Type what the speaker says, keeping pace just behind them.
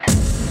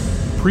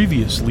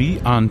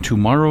Previously on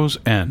Tomorrow's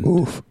End.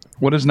 Oof.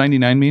 What does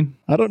 99 mean?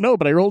 I don't know,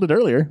 but I rolled it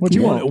earlier. What do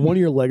you want? One of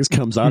your legs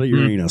comes out of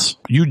your anus.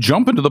 You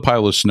jump into the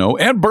pile of snow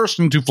and burst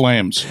into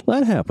flames.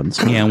 That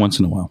happens. Yeah, once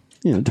in a while.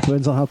 Yeah, it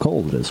depends on how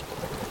cold it is.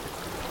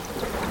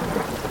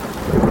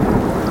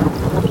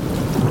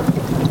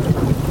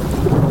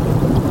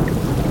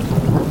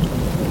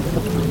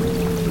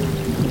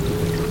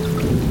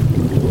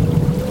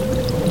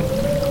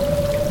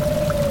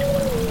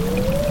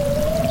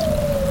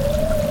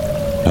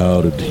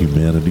 How did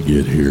humanity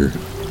get here?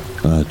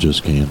 I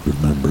just can't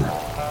remember.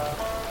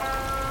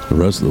 The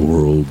rest of the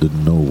world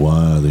didn't know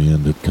why the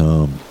end had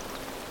come.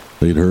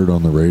 They'd heard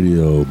on the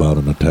radio about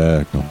an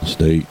attack on the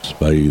States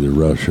by either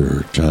Russia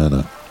or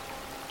China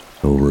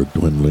over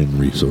dwindling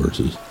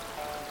resources.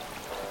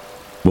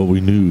 What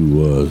we knew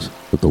was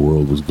that the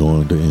world was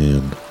going to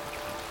end,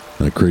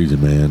 and a crazy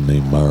man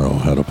named Morrow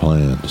had a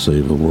plan to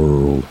save the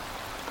world.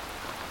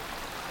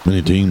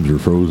 Many teams were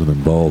frozen in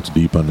vaults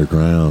deep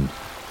underground,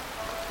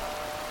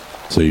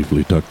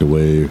 safely tucked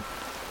away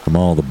from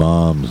all the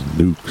bombs and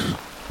nukes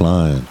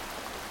flying,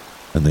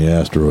 and the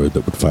asteroid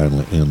that would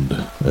finally end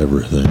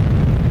everything.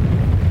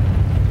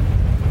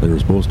 They were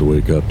supposed to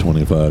wake up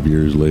 25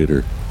 years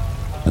later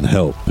and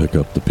help pick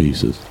up the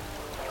pieces,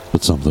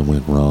 but something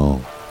went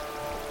wrong,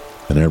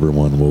 and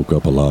everyone woke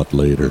up a lot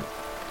later,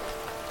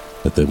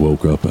 if they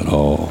woke up at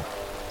all.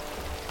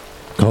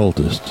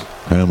 Cultists,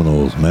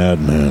 criminals,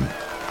 madmen,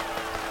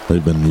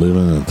 they've been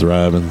living and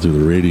thriving through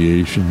the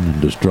radiation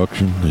and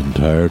destruction the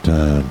entire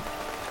time.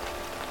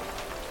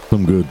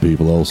 Some good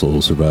people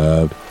also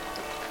survived.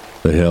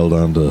 They held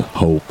on to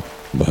hope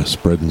by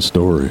spreading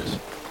stories.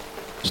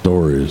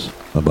 Stories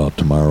about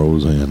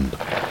tomorrow's end.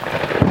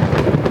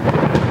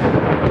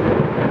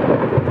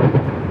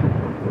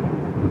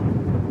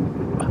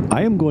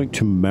 I am going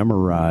to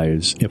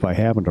memorize, if I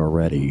haven't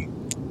already.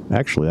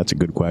 Actually, that's a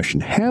good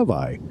question. Have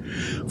I?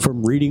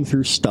 From reading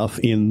through stuff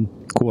in,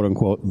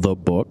 quote-unquote, the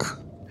book,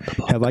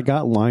 have I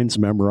got lines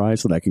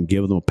memorized that I can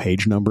give them a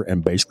page number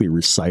and basically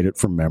recite it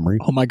from memory?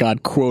 Oh my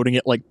God, quoting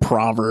it like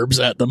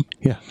Proverbs at them.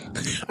 Yeah.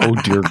 Oh,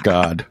 dear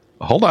God.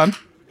 Hold on.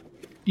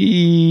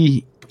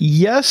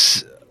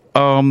 Yes,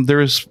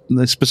 there is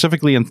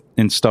specifically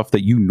in stuff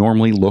that you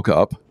normally look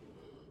up,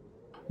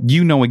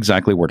 you know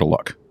exactly where to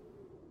look.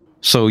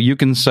 So you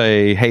can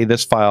say, hey,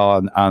 this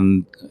file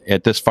on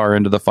at this far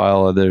end of the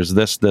file, there's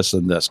this,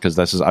 and this,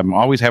 because I'm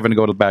always having to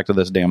go back to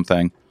this damn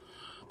thing.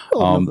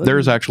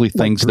 There's actually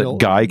things that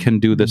Guy can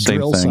do the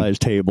same thing. Drill size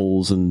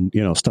tables and,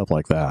 stuff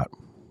like that.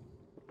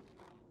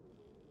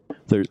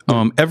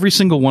 Every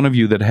single one of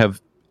you that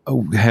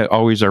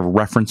always are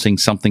referencing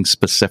something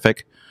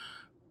specific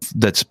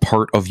that's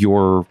part of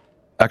your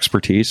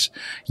expertise,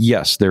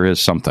 yes, there is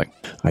something.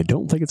 I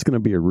don't think it's going to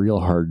be a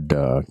real hard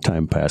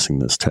time passing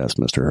this test,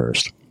 Mr.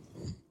 Hurst.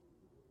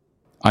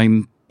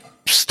 I'm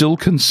still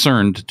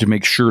concerned to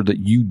make sure that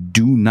you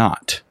do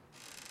not,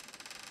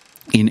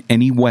 in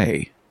any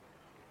way,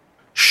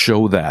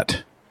 show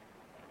that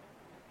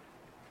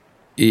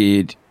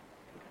it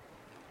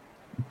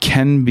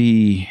can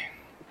be.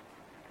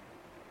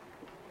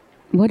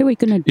 What are we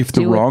going to do if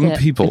the wrong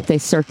people, if they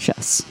search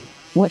us?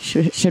 What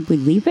should we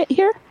leave it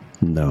here?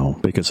 No,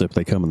 because if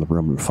they come in the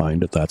room and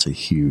find it, that's a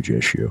huge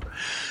issue.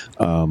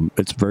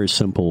 It's very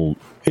simple.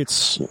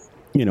 It's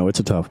it's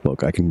a tough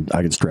book. I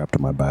can strap to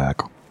my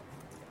back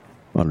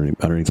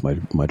underneath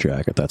my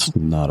jacket. That's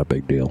not a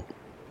big deal.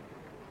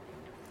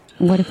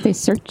 What if they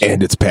search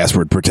and it's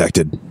password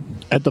protected?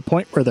 At the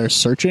point where they're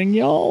searching,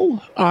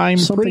 y'all, I'm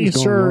pretty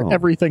sure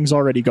everything's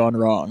already gone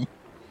wrong.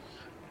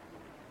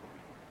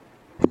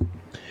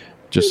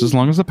 Just as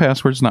long as the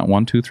password's not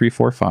 1, 2, 3,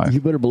 4, 5. You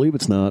better believe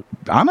it's not.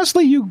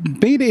 Honestly, you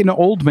made an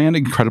old man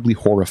incredibly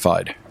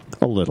horrified.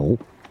 A little.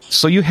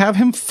 So you have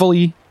him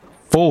fully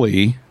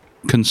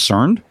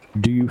concerned?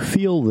 Do you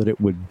feel that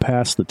it would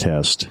pass the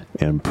test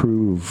and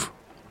prove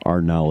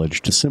our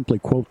knowledge to simply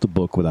quote the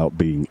book without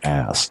being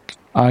asked?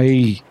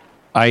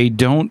 I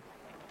don't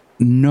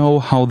know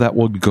how that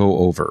would go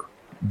over.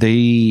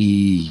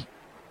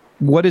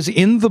 What is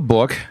in the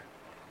book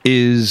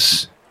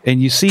is,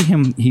 and you see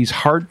him, he's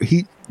hard,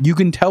 you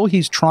can tell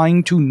he's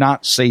trying to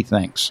not say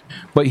things,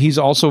 but he's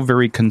also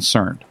very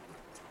concerned.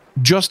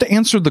 Just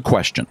answer the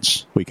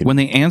questions. When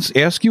they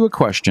ask you a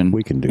question,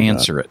 we can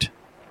answer it.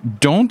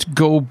 Don't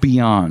go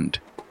beyond.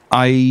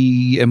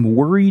 I am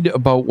worried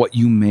about what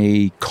you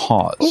may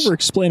cause.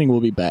 Over-explaining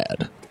will be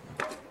bad.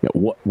 Yeah,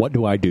 what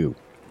do I do?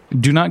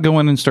 Do not go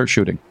in and start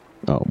shooting.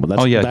 Oh, but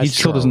that's he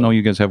still doesn't know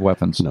you guys have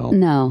weapons.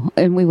 No,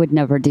 and we would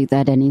never do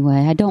that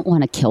anyway. I don't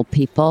want to kill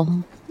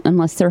people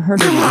unless they're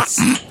hurting us.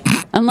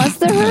 Unless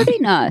they're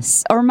hurting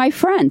us or my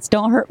friends.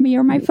 Don't hurt me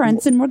or my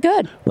friends, and we're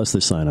good. Unless they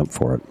sign up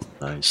for it.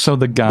 Nice. So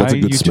the guy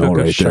you took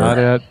a shot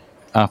at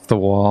off the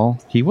wall,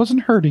 he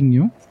wasn't hurting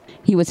you.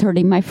 He was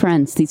hurting my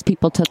friends. These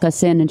people took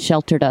us in and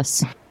sheltered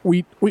us.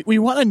 We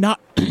want to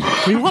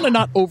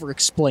not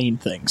over-explain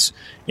things,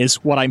 is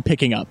what I'm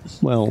picking up.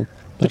 Well,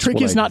 The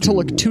trick is not to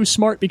look too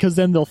smart because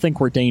then they'll think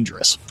we're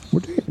dangerous.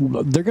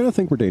 They're going to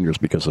think we're dangerous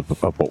because of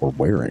what we're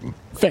wearing.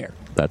 Fair.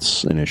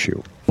 That's an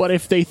issue. But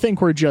if they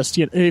think we're just,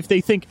 if they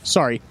think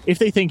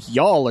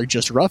y'all are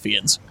just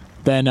ruffians,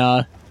 then,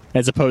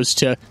 as opposed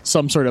to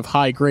some sort of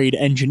high-grade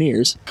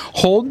engineers.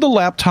 Hold the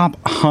laptop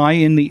high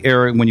in the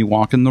air when you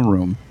walk in the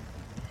room.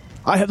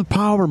 I have the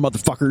power,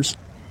 motherfuckers.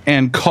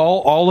 And call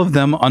all of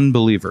them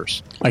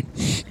unbelievers. I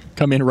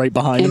come in right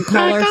behind And them.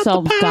 call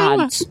ourselves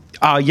gods.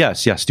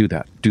 Yes, do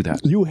that.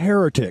 You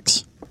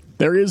heretics.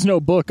 There is no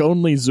book,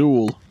 only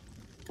Zool.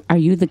 Are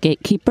you the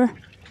gatekeeper?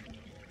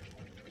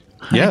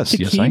 Yes,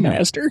 The I am.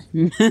 Keymaster?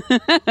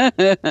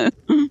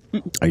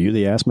 Are you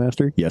the ass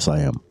master? Yes, I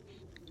am.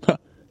 Does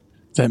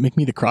that make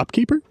me the crop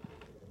keeper?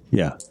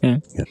 Yeah. Yeah.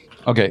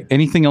 Okay,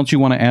 anything else you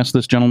want to ask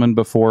this gentleman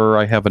before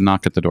I have a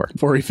knock at the door?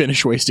 Before he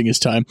finished wasting his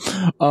time.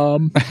 I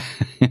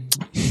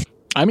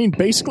mean,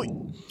 basically,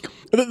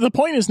 the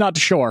point is not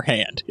to show our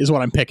hand, is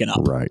what I'm picking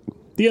up. Right.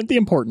 The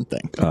important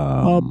thing.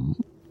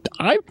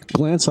 I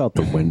Glance out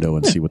the window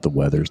and see what the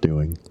weather's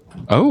doing.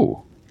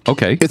 Oh,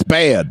 okay. It's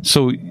bad.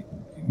 So,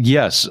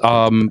 yes.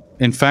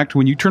 In fact,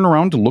 when you turn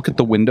around to look at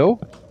the window,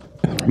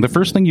 the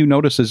first thing you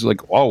notice is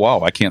like, oh,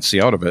 wow, I can't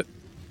see out of it.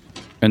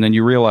 And then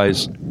you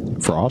realize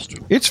Frost?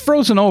 it's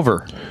frozen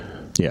over.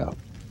 Yeah.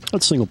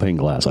 That's single pane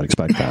glass. I'd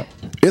expect that.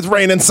 It's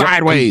raining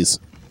sideways.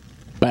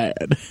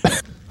 bad.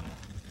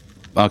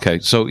 Okay,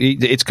 so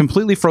it's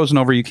completely frozen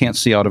over. You can't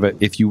see out of it.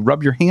 If you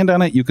rub your hand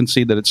on it, you can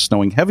see that it's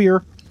snowing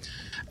heavier.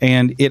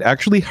 And it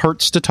actually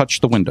hurts to touch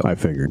the window. I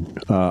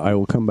figured. I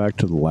will come back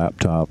to the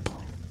laptop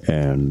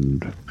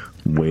and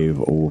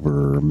wave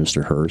over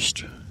Mr.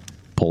 Hurst,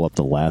 pull up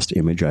the last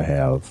image I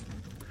have.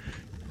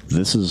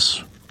 This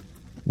is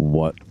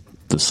what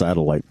the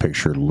satellite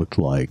picture looked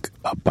like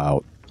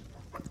about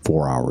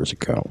 4 hours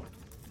ago.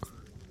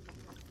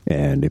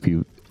 And if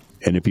you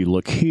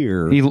look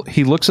here,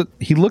 He looks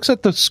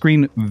at the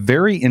screen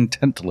very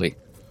intently.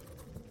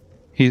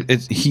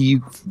 He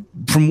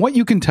from what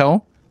you can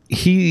tell,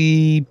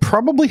 he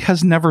probably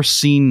has never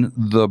seen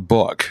the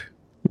book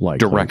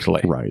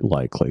directly. Right,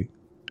 likely.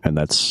 And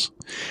this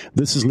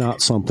is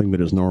not something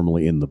that is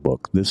normally in the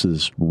book. This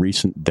is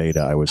recent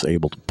data I was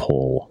able to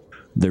pull.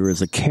 There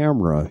is a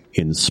camera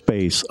in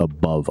space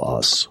above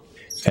us.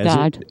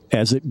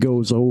 As it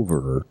goes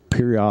over,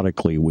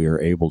 periodically we are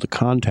able to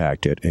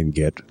contact it and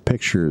get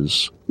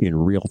pictures in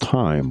real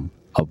time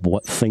of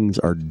what things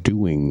are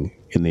doing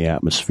in the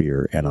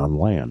atmosphere and on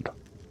land.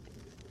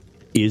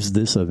 Is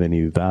this of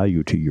any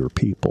value to your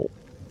people?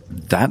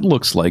 That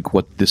looks like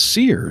what the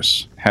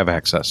Seers have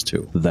access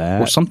to.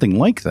 That or something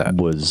like that.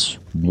 Was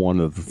one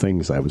of the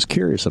things I was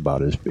curious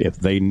about, is if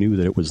they knew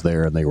that it was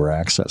there and they were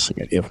accessing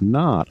it. If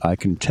not, I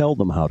can tell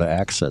them how to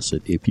access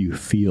it if you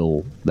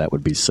feel that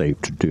would be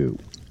safe to do.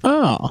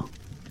 Oh.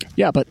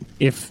 Yeah, but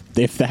if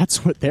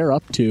that's what they're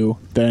up to,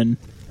 then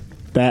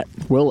that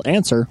will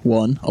answer,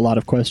 one, a lot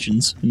of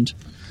questions, and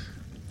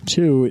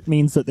two, it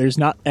means that there's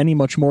not any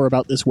much more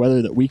about this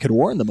weather that we could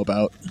warn them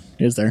about,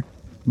 is there?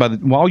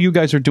 But while you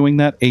guys are doing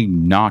that, a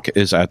knock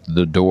is at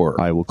the door.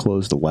 I will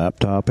close the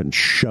laptop and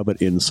shove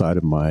it inside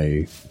of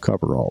my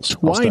coveralls.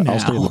 Why now? I'll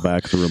stay in the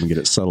back of the room and get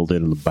it settled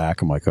in the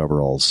back of my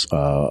coveralls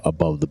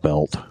above the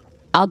belt.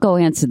 I'll go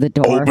answer the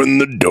door. Open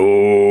the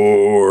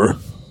door.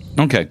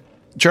 Okay.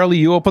 Charlie,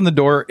 you open the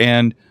door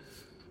and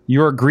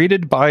you are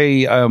greeted by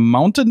a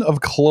mountain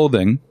of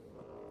clothing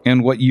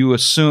and what you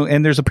assume,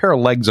 and there's a pair of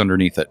legs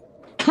underneath it.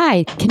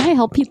 Hi, can I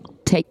help you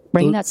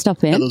bring that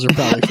stuff in? Yeah, those are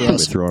probably for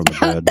us. Throw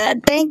it on the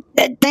bed.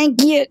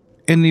 Thank you.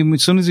 And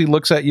as soon as he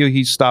looks at you,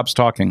 he stops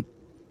talking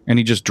and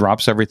he just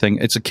drops everything.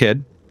 It's a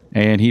kid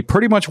and he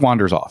pretty much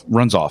runs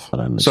off.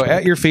 So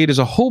at your feet is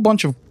a whole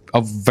bunch of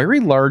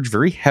very large,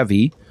 very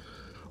heavy,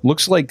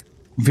 looks like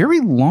very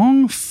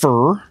long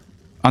fur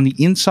on the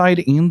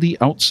inside and the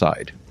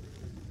outside.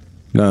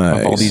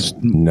 Nice. All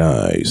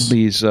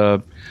these,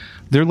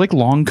 they're like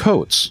long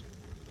coats.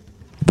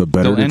 The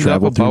better They'll to end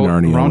travel up through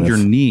about Narnia around with. your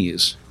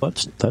knees.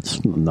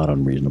 That's not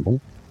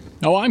unreasonable.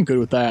 Oh, I'm good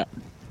with that.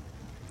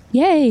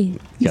 Yay.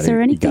 Is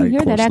there anything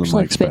here that close the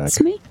actually mics fits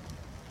back. me?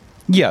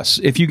 Yes,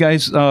 if you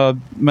guys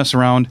mess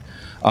around,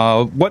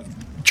 what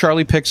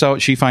Charlie picks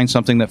out, she finds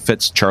something that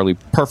fits Charlie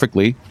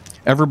perfectly.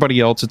 Everybody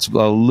else, it's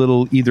a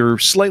little either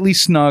slightly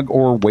snug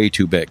or way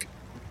too big.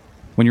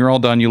 When you're all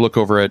done, you look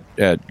over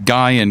at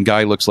Guy, and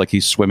Guy looks like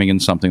he's swimming in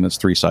something that's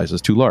 3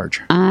 sizes too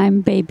large. I'm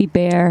Baby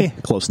Bear.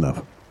 Close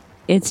enough.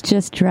 It's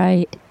just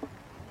right.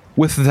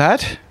 With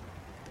that,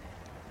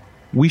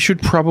 we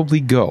should probably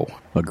go.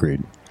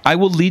 Agreed. I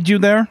will lead you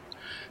there.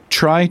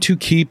 Try to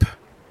keep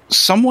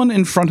someone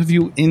in front of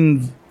you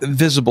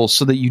invisible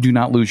so that you do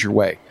not lose your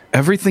way.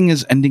 Everything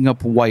is ending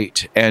up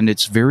white, and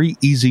it's very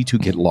easy to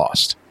get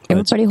lost.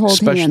 Everybody hold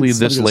especially hands.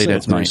 this late at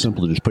It's very night.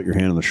 simple to just put your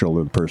hand on the shoulder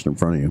of the person in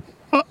front of you.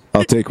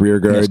 I'll take rear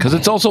guard. Because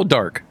it's also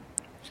dark.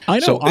 I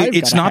know. So I've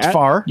it's got a not hat.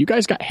 far. You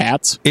guys got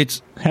hats.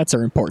 Hats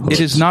are important. It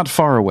is not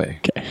far away.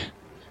 Okay.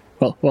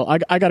 Well,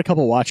 I got a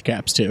couple watch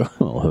caps too.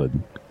 Well,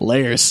 hood.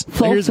 Layers.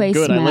 Full Layers are face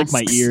good. I like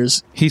my masks.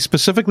 ears. He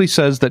specifically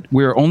says that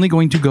we're only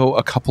going to go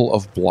a couple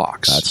of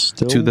blocks That's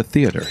still- to the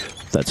theater.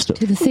 That's still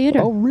To the theater.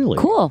 Oh, really?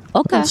 Cool.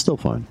 Okay. That's still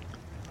fine.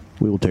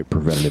 We will take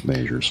preventative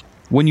measures.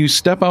 When you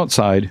step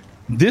outside,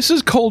 this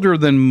is colder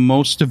than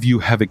most of you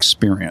have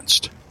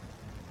experienced.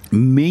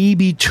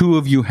 Maybe two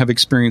of you have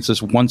experienced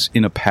this once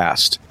in a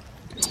past,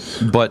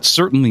 but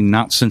certainly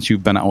not since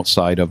you've been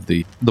outside of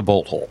the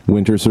bolt hole.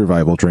 Winter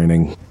survival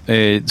training.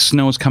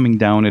 Snow's coming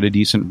down at a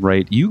decent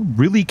rate. You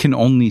really can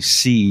only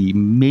see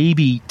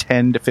maybe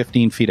 10 to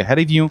 15 feet ahead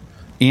of you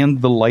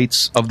and the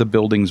lights of the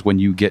buildings when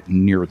you get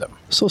near them.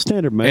 So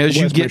standard As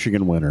you West get-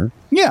 Michigan winter.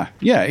 Yeah,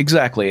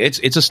 exactly.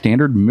 It's a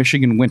standard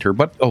Michigan winter,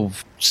 but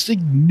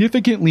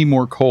significantly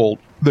more cold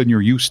than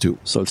you're used to.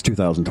 So it's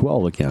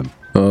 2012 again.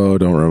 Oh,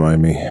 don't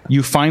remind me.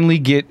 You finally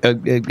get,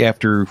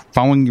 after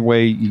following your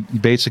way,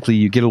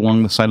 you get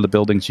along the side of the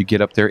buildings, you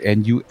get up there,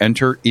 and you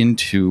enter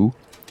into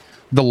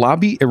the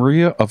lobby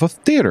area of a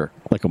theater,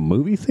 Like a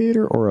movie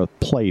theater or a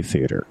play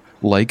theater?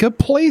 like a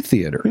play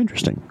theater.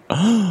 Interesting.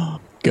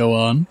 Go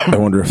on. I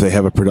wonder if they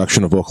have a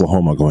production of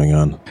Oklahoma going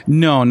on.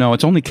 No,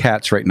 it's only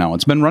Cats right now.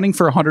 It's been running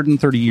for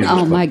 130 years.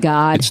 Oh but my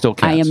God. It's still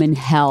Cats. I am in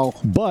hell.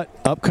 But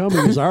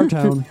upcoming is Our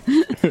Town.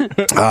 And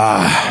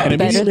Better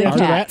immediately than after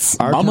Cats.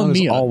 that, Our Mamma Town is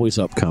Mia. always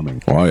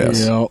upcoming. Oh,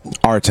 yes. Yeah.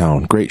 Our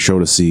Town. Great show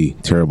to see.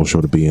 Terrible show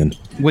to be in.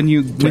 When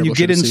you Terrible get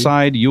show to see.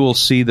 inside, you will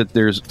see that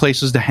there's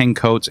places to hang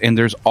coats, and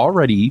there's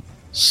already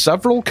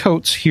several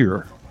coats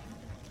here.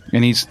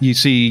 And you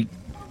see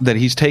that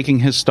he's taking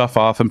his stuff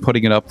off and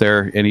putting it up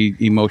there, and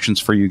he motions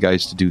for you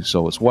guys to do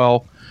so as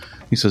well.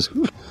 He says,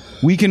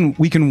 "We can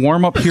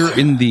warm up here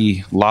in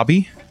the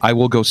lobby. I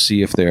will go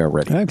see if they are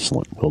ready."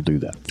 Excellent. We'll do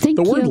that. Thank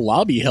The you. word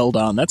lobby held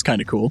on. That's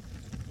kind of cool.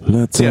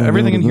 Let's Yeah,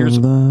 everything in here is-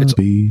 it's-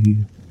 lobby.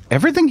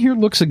 Everything here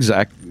looks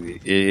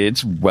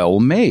it's well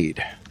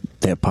made.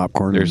 They have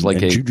popcorn There's like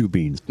and a- juju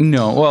beans.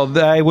 No, well,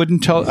 I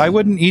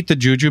wouldn't eat the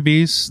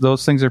jujubes.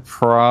 Those things are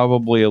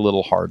probably a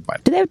little hard by.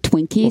 Do they have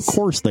Twinkies? Of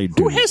course they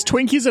do. Who has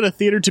Twinkies at a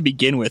theater to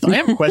begin with? I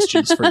have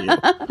questions for you.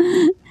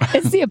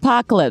 It's the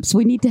apocalypse.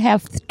 We need to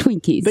have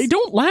Twinkies. They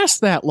don't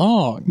last that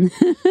long.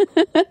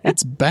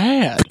 It's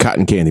bad.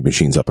 Cotton candy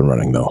machine's up and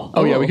running, though.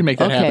 Oh, yeah, we can make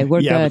that Okay, happen.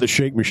 we're Yeah, but good. the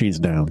shake machine's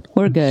down.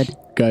 We're good.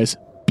 Guys,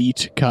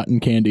 beat cotton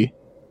candy.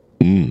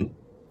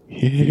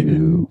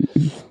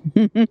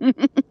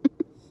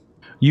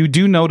 You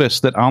do notice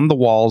that on the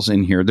walls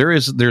in here,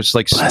 there's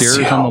like stairs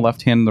you. on the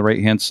left hand and the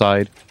right hand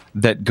side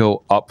that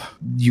go up.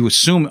 You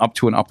assume up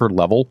to an upper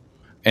level,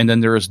 and then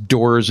there's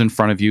doors in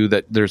front of you.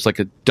 That there's like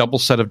a double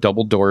set of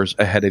double doors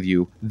ahead of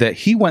you. That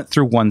he went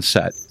through one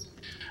set.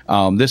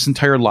 This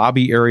entire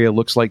lobby area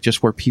looks like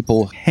just where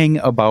people hang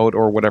about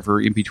or whatever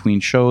in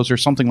between shows or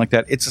something like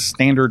that. It's a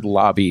standard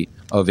lobby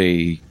of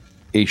a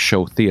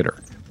show theater.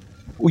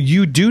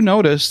 You do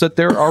notice that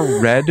there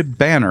are red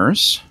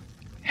banners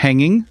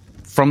hanging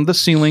from the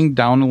ceiling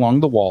down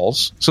along the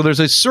walls. So there's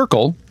a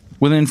circle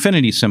with an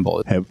infinity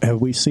symbol. Have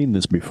we seen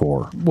this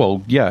before?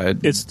 Well, yeah.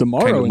 It's the kinda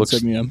Morrow looks-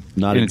 insignia.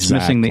 Not and it's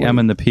missing the M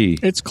and the P.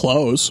 It's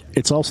close.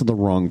 It's also the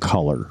wrong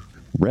color.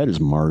 Red is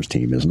Mars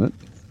team, isn't it?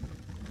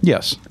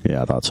 Yes.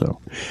 Yeah, I thought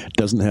so.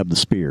 Doesn't have the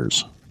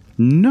spears.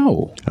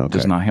 No. Okay.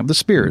 Does not have the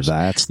spears.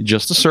 That's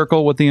just a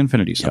circle with the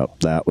infinity symbol. Yep,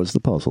 that was the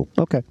puzzle.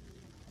 Okay.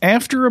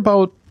 After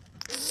about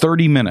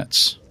 30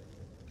 minutes,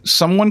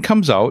 someone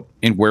comes out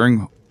and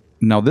wearing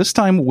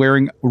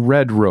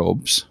red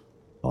robes,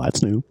 Well,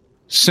 that's new.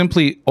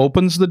 simply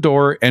opens the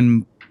door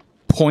and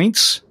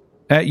points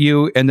at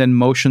you and then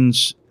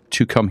motions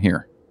to come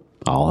here.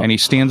 And he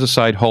stands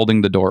aside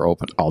holding the door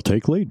open. I'll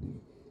take lead.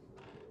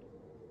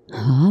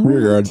 All Rear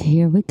right, guard.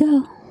 here we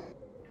go.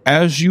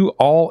 As you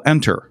all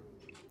enter,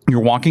 you're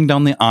walking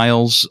down the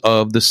aisles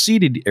of the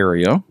seated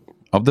area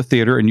of the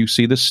theater and you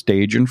see the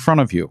stage in front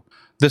of you.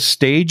 The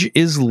stage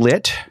is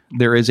lit.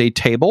 There is a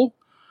table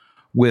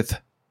with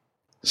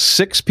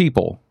 6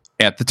 people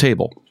at the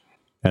table.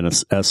 And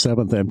a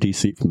seventh empty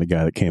seat from the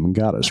guy that came and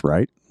got us,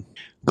 right?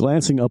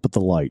 Glancing up at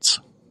the lights.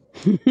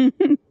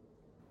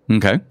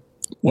 Okay.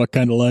 What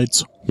kind of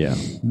lights? Yeah.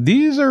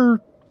 These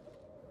are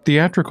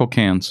theatrical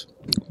cans.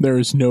 There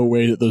is no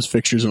way that those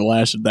fixtures have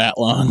lasted that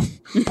long.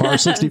 Par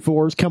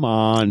 64s, come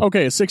on.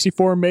 Okay, a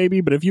 64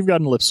 maybe, but if you've got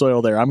an lip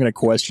soil there, I'm going to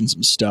question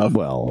some stuff.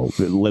 Well,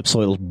 the lip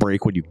soils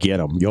break when you get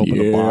them. You open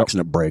the Yeah. box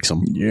and it breaks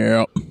them.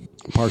 Yeah.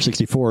 Par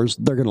 64s,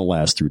 they're going to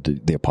last through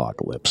the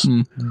apocalypse.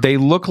 They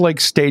look like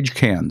stage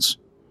cans.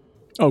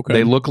 Okay.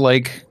 They look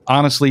like,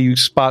 honestly, you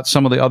spot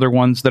some of the other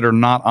ones that are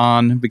not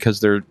on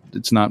because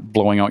it's not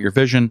blowing out your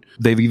vision.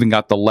 They've even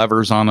got the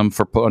levers on them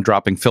for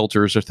dropping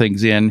filters or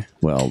things in.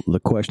 Well, the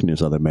question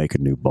is, are they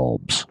making new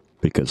bulbs?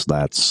 Because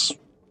that's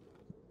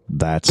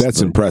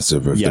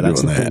impressive if Yeah, they're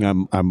that's doing the that.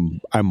 thing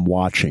I'm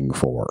watching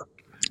for.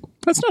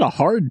 That's not a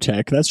hard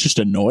tech. That's just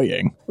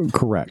annoying.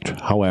 Correct.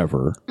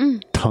 However,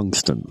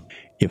 tungsten.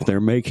 If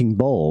they're making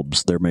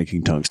bulbs, they're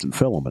making tungsten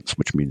filaments,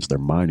 which means they're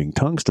mining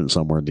tungsten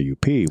somewhere in the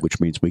UP, which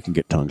means we can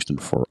get tungsten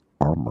for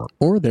armor.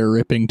 Or they're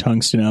ripping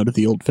tungsten out of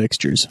the old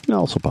fixtures.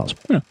 Also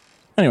possible.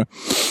 Anyway,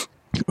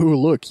 Ooh,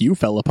 look, you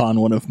fell upon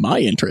one of my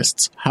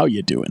interests. How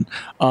you doing?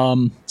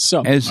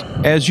 So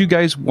As you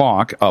guys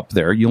walk up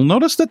there, you'll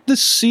notice that the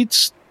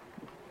seats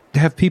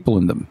have people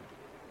in them.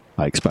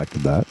 I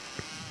expected that.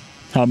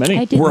 how many?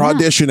 I did We're not.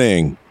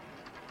 auditioning.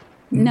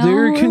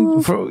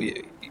 No. For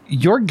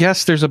your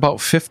guess, there's about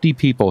 50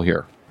 people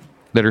here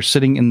that are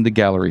sitting in the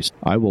galleries.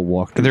 I will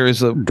walk There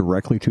is a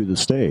directly to the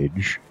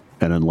stage,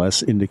 and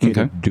unless indicated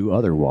Okay. do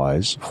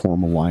otherwise,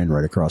 form a line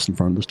right across in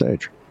front of the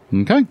stage.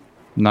 okay,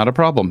 not a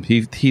problem.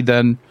 He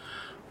then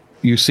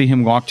you see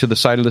him walk to the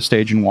side of the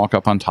stage and walk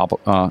up on top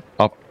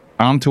up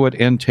onto it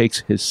and takes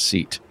his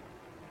seat.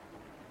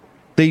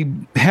 They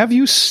have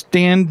you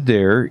stand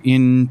there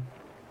in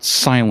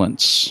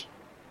silence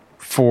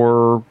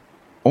for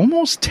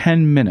almost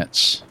 10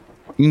 minutes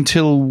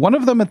until one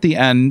of them at the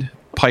end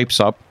pipes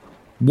up.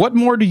 What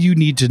more do you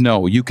need to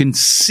know? You can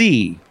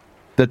see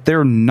that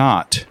they're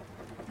not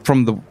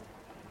from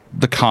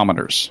the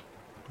commoners.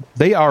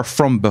 They are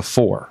from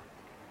before.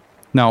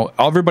 Now,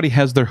 everybody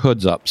has their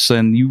hoods up, so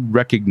and you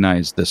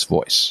recognize this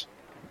voice.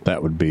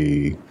 That would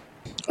be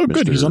Oh,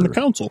 good. He's on the Mr.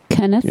 council.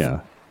 Kenneth?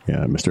 yeah,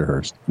 Mr.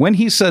 Hurst. When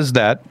he says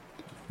that,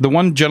 the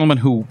one gentleman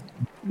who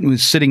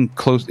was sitting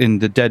close in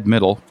the dead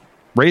middle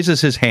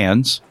raises his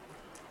hands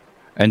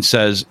and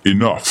says,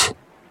 Enough.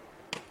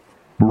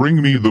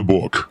 Bring me the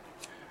book.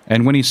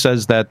 and when he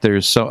says that,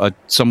 there's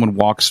someone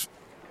walks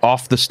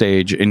off the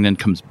stage and then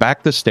comes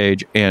back the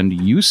stage, and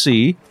you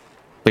see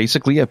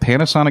basically a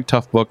Panasonic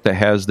Tough book that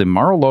has the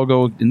Morrow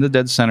logo in the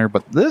dead center,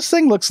 but this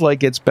thing looks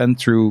like it's been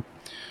through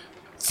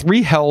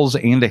 3 hells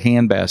and a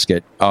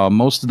handbasket.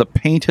 Most of the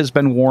paint has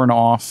been worn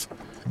off.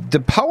 The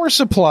power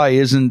supply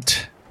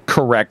isn't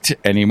correct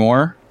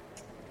anymore.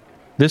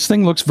 This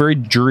thing looks very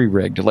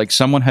jury-rigged, like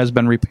someone has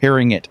been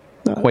repairing it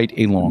quite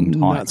a long time.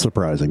 Not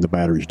surprising. The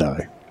batteries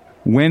die.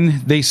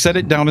 When they set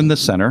it down in the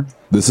center,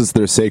 This is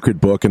their sacred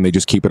book, and they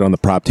just keep it on the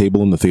prop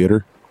table in the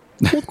theater.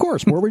 Well, of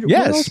course. Where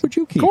Yes, else would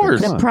you keep of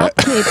course. it? Come The on. prop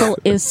table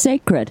is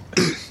sacred.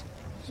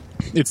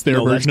 It's their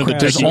No, that's version of the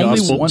craft. Disney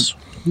There's only Gospels.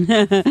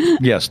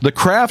 yes, the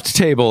craft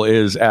table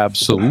is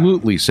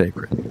absolutely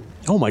sacred.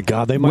 Oh my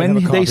God! They might When have a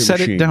they coffee set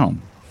machine. it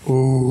down,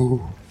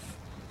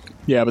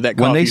 Yeah, but that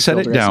When they coffee set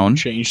it filter hasn't down,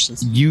 changed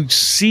since. you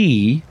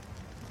see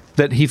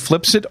that he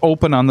flips it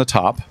open on the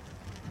top,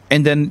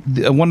 and then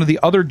one of the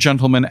other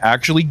gentlemen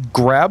actually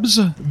grabs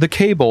the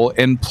cable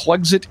and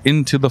plugs it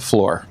into the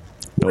floor.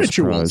 No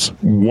Rituals.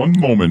 surprise. One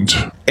moment.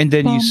 And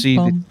then you see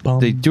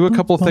they do a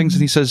couple of things,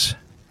 and he says,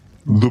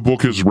 The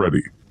book is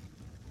ready.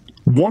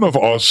 One of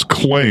us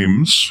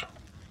claims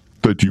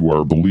that you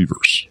are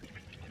believers.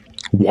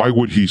 Why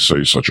would he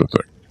say such a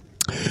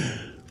thing?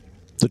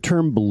 The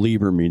term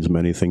believer means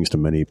many things to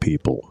many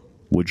people.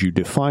 Would you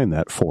define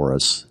that for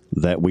us,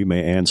 that we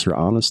may answer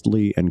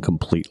honestly and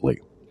completely?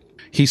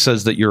 he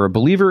says that you're a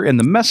believer in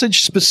the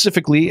message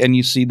specifically, and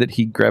you see that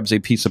he grabs a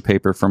piece of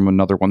paper from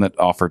another one that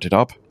offered it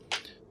up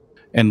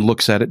and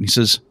looks at it, and he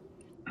says,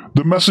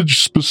 The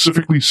message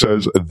specifically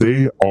says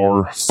they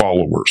are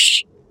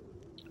followers.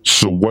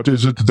 So what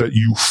is it that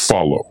you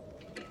follow?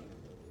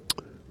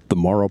 The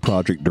Morrow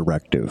Project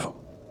Directive.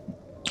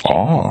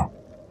 Ah,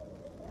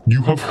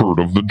 you have heard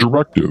of the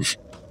directive.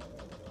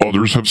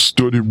 Others have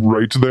stood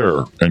right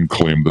there and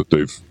claimed that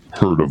they've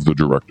heard of the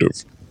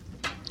directive.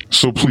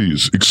 So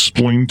please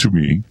explain to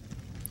me,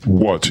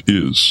 what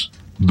is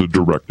the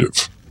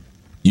directive?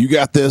 You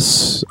got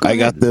this. I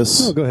got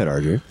this. Oh, go ahead,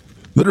 RJ.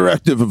 The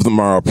directive of the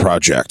Morrow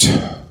Project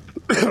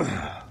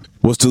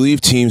was to leave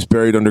teams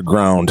buried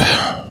underground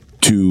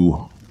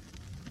to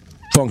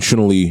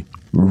functionally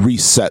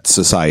reset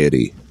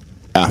society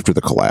after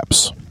the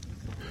collapse.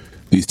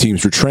 These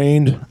teams were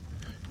trained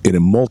in a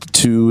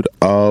multitude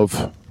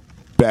of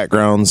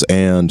backgrounds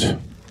and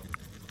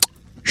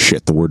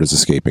shit, the word is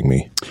escaping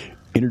me.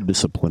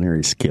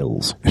 Interdisciplinary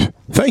skills.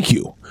 Thank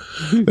you.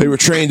 They were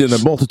trained in a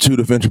multitude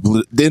of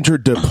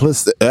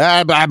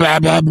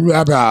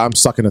interdisciplinary. I'm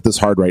sucking at this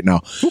hard right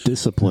now.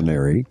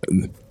 Disciplinary.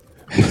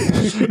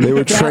 They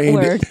were trained.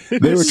 word.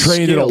 They were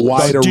trained in a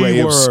wide The D array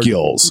of word.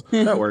 skills,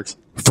 That works.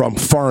 from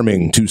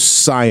farming to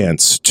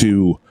science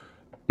to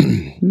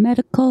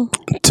Medical.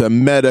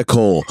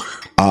 medical.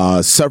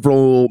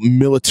 Several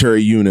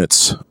military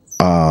units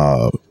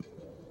were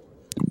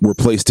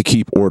placed to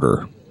keep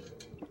order.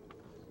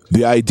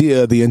 The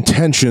idea, the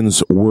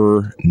intentions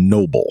were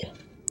noble.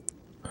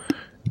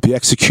 The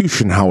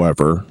execution,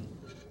 however,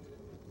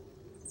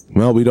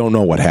 well, we don't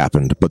know what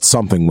happened, but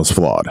something was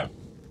flawed.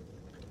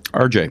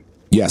 RJ,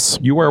 Yes.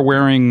 you are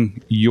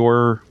wearing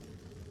your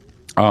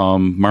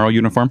Morrow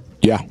uniform?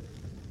 Yeah.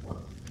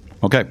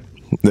 Okay.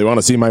 They want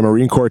to see my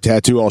Marine Corps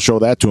tattoo. I'll show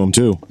that to them,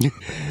 too.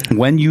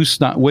 When you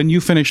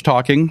finish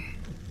talking,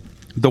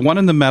 the one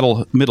in the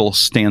middle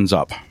stands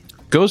up,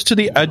 goes to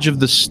the edge of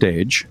the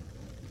stage,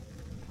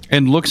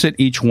 and looks at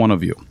each one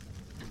of you.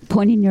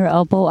 Pointing your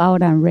elbow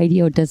out on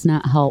radio does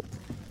not help.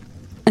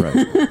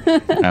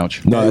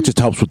 Ouch. No, that just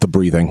helps with the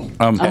breathing.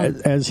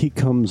 As he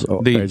comes,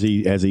 as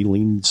he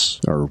leans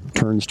or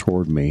turns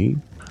toward me,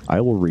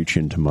 I will reach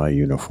into my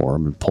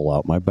uniform and pull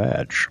out my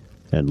badge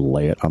and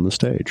lay it on the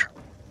stage.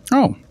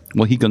 Oh,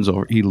 Well, he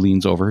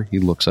leans over, he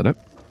looks at it.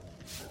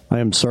 I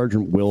am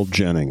Sergeant Will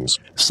Jennings.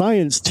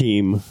 Science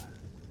Team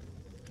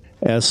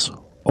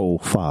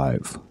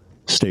S05,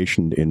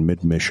 stationed in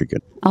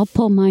mid-Michigan. I'll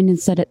pull mine and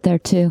set it there,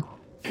 too.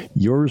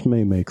 Yours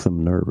may make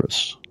them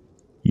nervous.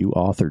 You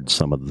authored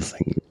some of the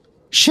things.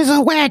 She's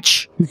a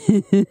witch!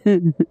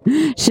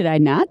 Should I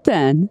not,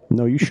 then?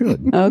 No, you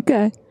should.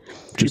 Okay.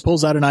 She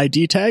pulls out an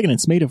ID tag, and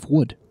it's made of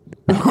wood.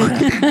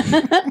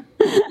 I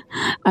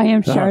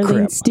am Charlene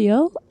crap.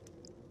 Steele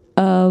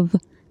of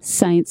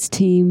Science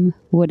Team,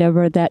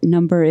 whatever that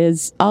number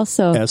is.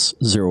 Also,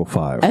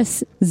 S05.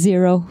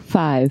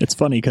 S05. It's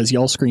funny because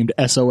y'all screamed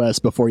SOS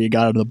before you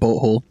got out of the boat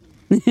hole.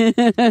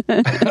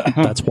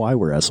 That's why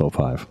we're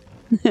SO5.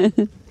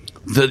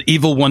 The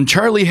evil one,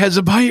 Charlie, has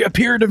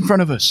appeared in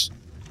front of us.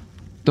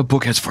 The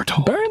book has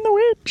foretold. Burn the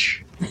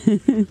witch!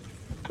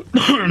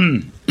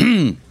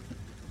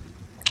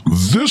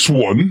 This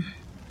one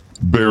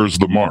bears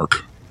the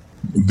mark.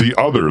 The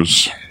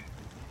others,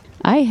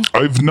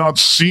 I've not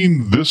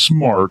seen this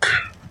mark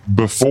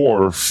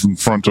before in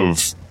front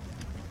of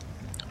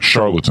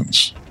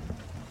charlatans.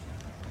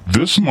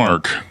 This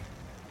mark,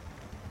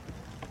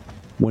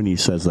 When he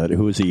says that,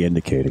 who is he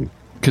indicating?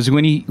 Because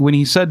when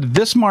he said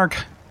this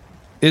mark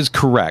is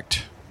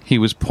correct, he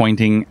was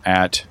pointing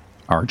at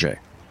RJ.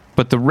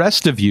 But the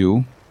rest of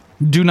you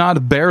do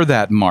not bear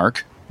that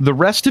mark. The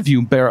rest of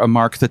you bear a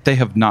mark that they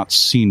have not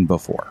seen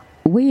before.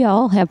 We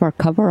all have our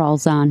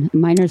coveralls on.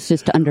 Mine is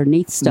just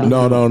underneath stuff.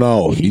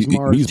 No. He's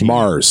Mars He's team.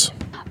 Mars.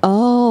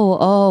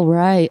 Oh,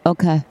 right.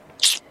 Okay.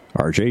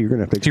 RJ, you're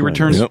going to have to He explain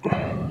returns. Yep.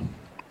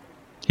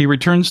 He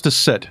returns to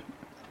sit.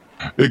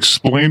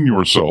 explain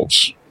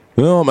yourselves.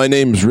 Well, my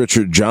name is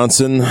Richard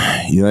Johnson,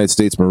 United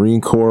States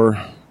Marine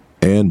Corps,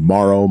 and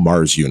Morrow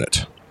Mars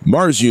Unit.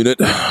 Mars Unit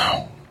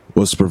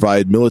was to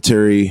provide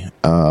military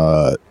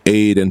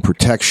aid and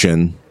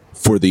protection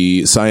for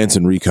the science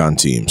and recon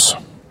teams.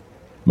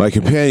 My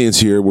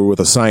companions here were with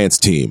a science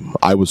team.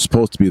 I was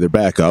supposed to be their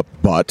backup,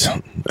 but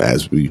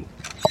as we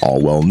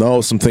all well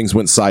know, some things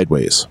went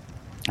sideways.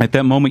 At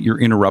that moment,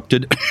 you're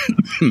interrupted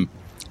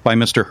by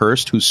Mr.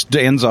 Hurst, who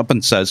stands up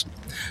and says,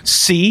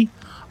 "See,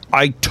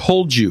 I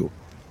told you.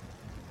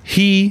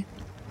 He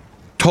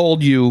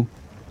told you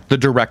the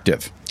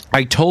directive.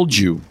 I told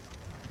you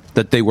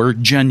that they were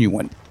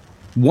genuine.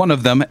 One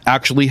of them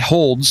actually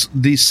holds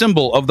the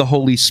symbol of the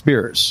Holy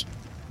Spears.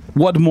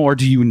 What more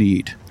do you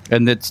need?"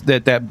 And at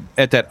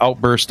that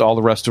outburst, all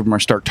the rest of them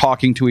start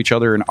talking to each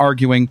other and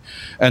arguing.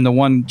 And the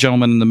one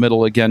gentleman in the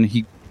middle, again,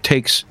 he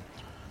takes,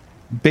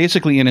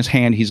 basically in his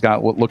hand, he's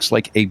got what looks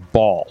like a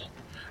ball.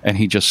 And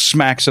he just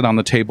smacks it on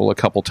the table a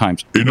couple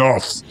times.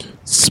 Enough.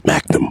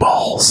 Smack them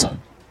balls.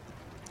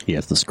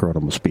 Yes, the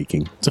scrotum was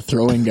speaking. It's a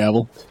throwing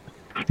gavel.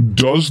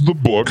 Does the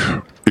book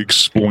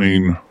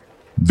explain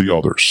the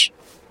others?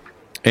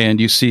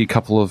 And you see a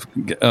couple of,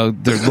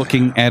 they're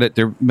looking at it,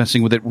 they're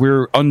messing with it.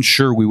 We're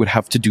unsure. We would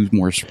have to do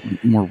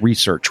more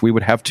research. We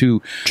would have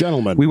to...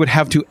 Gentlemen. We would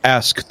have to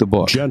ask the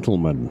book.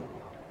 Gentlemen,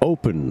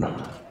 open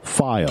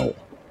file.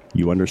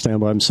 You understand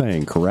what I'm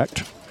saying,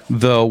 correct?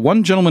 The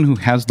one gentleman who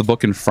has the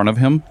book in front of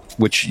him,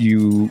 which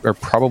you are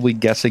probably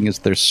guessing is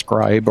their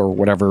scribe or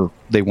whatever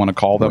they want to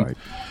call them, Right.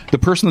 the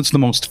person that's the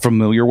most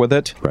familiar with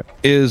it Right.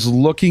 is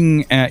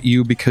looking at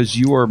you because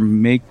you are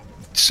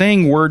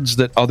saying words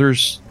that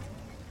others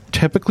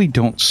typically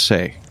don't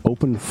say.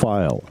 Open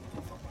file.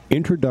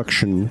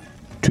 Introduction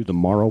to the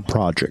Morrow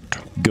Project.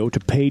 Go to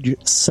page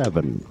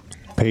 7.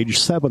 Page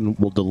 7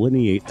 will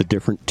delineate the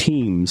different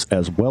teams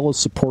as well as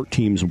support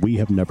teams we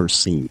have never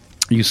seen.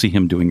 You see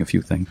him doing a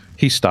few things.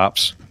 He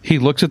stops. He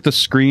looks at the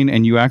screen,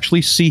 and you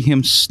actually see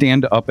him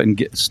stand up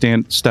and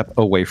step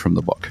away from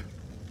the book.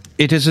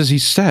 It is as he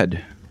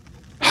said.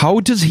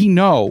 How does he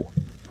know?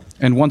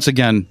 And once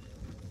again,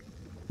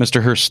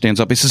 Mr. Hurst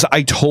stands up. He says,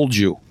 "I told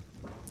you.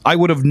 I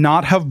would have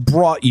not have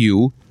brought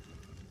you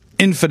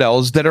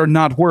infidels that are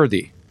not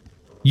worthy.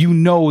 You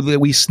know that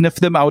we sniff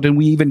them out and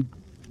we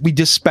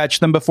dispatch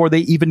them before they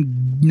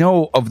even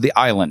know of the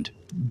island.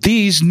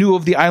 These knew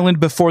of the island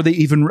before they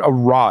even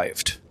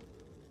arrived.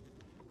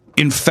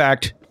 In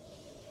fact,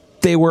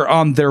 they were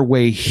on their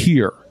way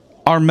here.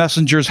 Our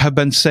messengers have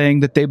been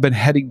saying that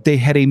they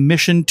had a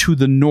mission to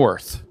the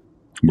north."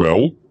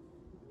 Well,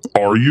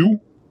 are you?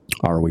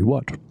 Are we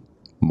what?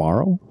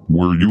 Morrow?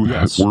 Were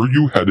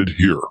you headed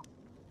here?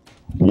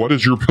 What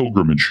is your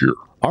pilgrimage here?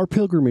 Our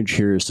pilgrimage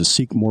here is to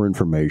seek more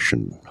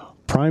information.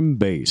 Prime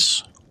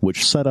Base,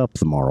 which set up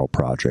the Morrow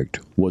Project,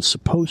 was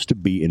supposed to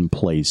be in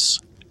place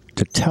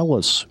to tell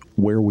us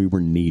where we were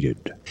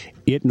needed.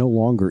 It no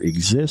longer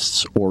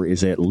exists or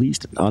is at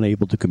least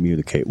unable to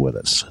communicate with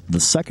us. The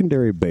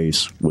secondary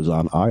base was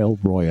on Isle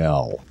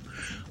Royale,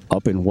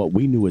 up in what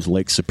we knew as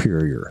Lake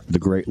Superior, the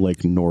Great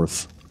Lake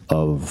north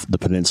of the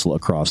peninsula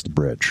across the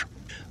bridge.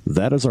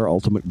 That is our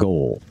ultimate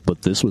goal,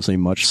 but this was a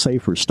much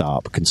safer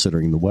stop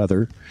considering the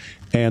weather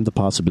and the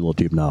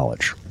possibility of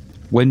knowledge.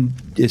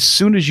 As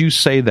soon as you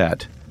say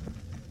that,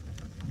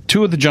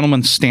 two of the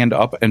gentlemen stand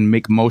up and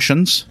make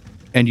motions,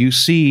 and you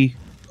see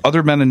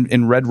other men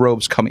in red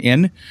robes come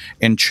in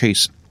and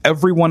chase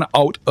everyone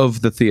out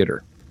of the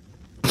theater.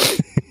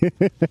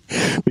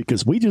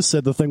 Because we just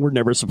said the thing we're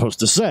never supposed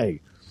to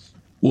say.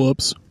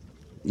 Whoops.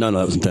 No,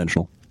 that was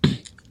intentional.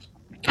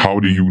 How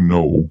do you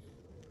know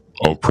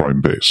of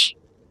Prime Base?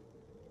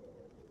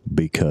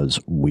 Because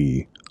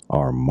we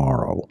are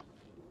Morrow.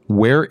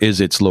 Where is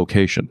its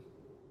location?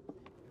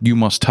 You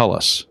must tell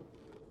us.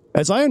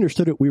 As I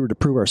understood it, we were to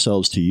prove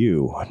ourselves to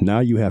you. Now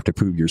you have to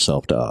prove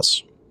yourself to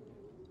us.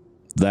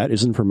 That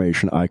is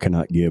information I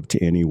cannot give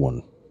to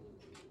anyone.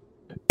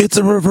 It's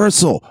a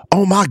reversal.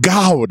 Oh my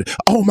God.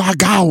 Oh my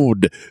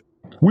God.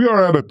 We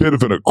are at a bit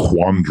of a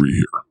quandary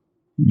here.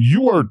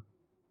 You are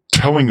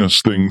telling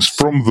us things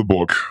from the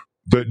book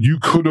that you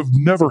could have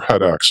never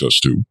had access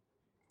to,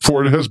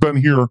 for it has been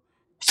here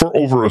for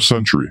over a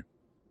century.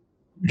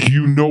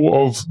 You know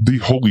of the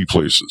holy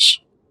places.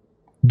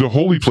 The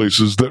holy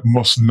places that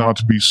must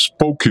not be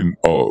spoken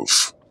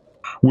of,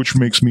 which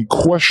makes me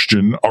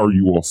question, are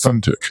you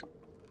authentic?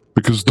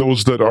 Because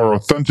those that are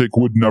authentic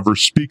would never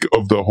speak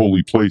of the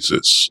holy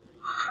places,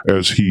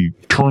 as he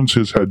turns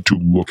his head to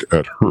look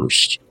at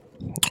Hurst.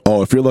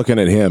 Oh, if you're looking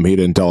at him, he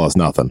didn't tell us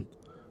nothing.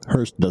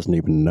 Hurst doesn't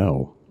even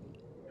know.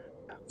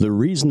 The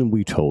reason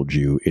we told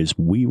you is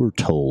we were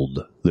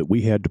told that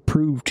we had to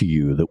prove to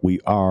you that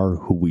we are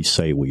who we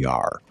say we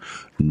are.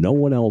 No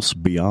one else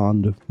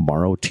beyond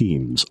Morrow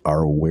teams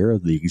are aware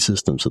of the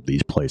existence of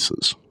these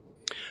places.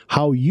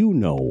 How you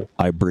know,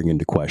 I bring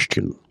into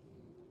question.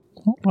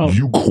 Well,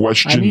 You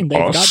question I mean,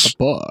 they've us? got the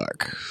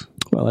book.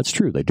 Well, that's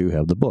true. They do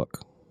have the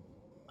book.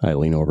 I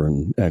lean over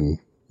and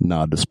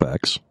nod to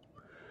Specs.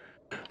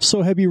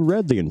 So have you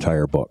read the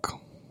entire book?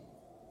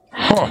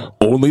 Huh.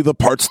 Only the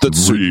parts that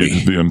suit me.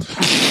 Read the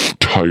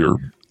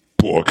entire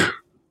book.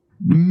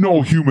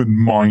 No human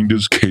mind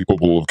is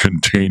capable of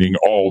containing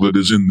all that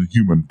is in the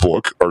human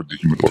book, or the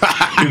human book,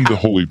 in the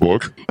holy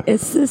book.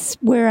 Is this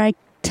where I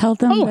tell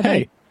them Oh, that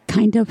hey. I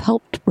kind of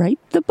helped write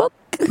the book?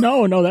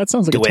 No, that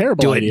sounds like a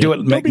terrible idea. Do it.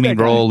 Don't Make be me that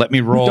guy. roll. Let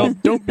me roll.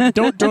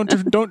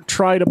 Don't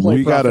try to play.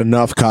 We got prophet.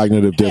 enough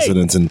cognitive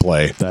dissonance in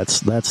play. That's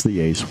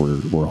the ace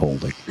we're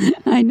holding.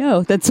 I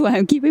know. That's why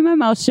I'm keeping my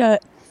mouth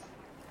shut.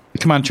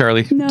 Come on,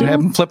 Charlie. No.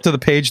 Have him flip to the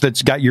page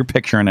that's got your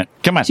picture in it.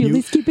 Come on.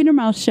 Julie's keeping her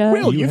mouth shut.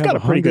 Will, You you've have got a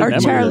pretty good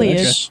 100 memory. Charlie don't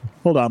you? is.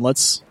 Hold on,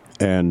 let's.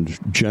 And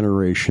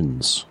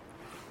generations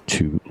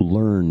to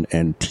learn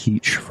and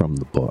teach from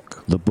the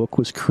book. The book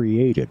was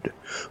created.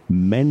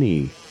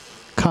 Many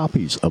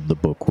copies of the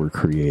book were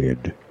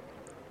created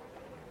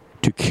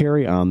to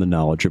carry on the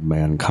knowledge of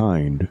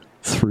mankind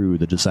through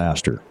the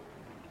disaster.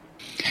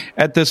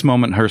 At this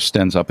moment, Hurst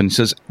stands up and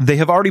says, they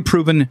have already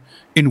proven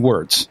in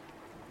words.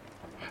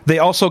 They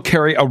also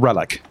carry a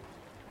relic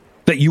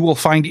that you will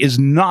find is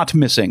not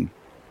missing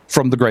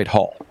from the Great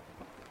Hall.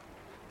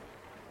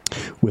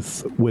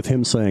 With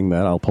him saying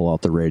that, I'll pull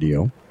out the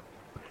radio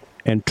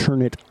and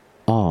turn it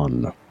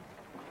on.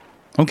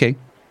 Okay.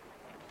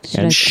 Should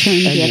I turn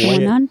the other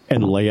one on?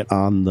 And lay it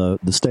on the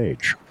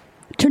stage.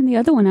 Turn the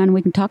other one on and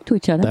we can talk to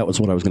each other. That was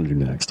what I was going to do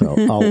next.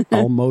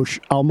 I'll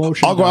motion. I'll go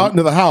down- out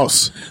into the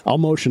house. I'll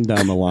motion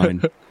down the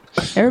line.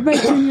 Everybody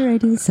turn your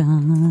radios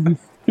on.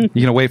 You're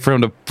going to wait for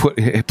him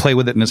to play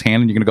with it in his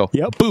hand, and you're going to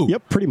go, Yep. boo.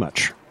 Yep. Pretty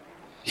much.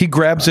 He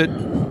grabs it.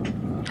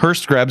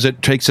 Hurst grabs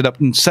it, takes it up,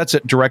 and sets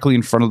it directly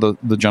in front of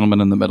the gentleman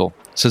in the middle.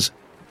 Says,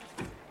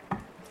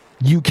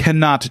 you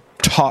cannot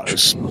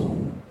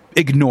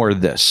ignore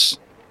this.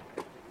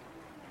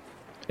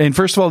 And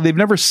first of all, they've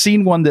never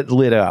seen one that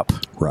lit up.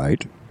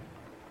 Right.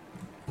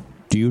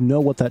 Do you know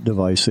what that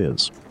device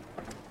is?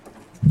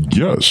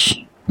 Yes,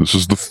 this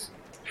is the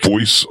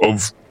voice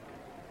of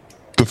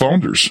the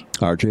founders.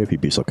 RJ, if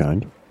you'd be so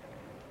kind.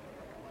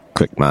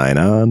 Click mine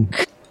on.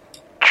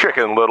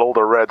 Chicken Little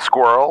the Red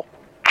Squirrel.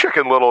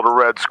 Chicken Little the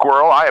Red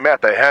Squirrel. I am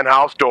at the hen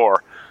house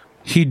door.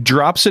 He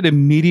drops it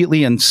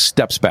immediately and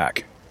steps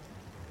back.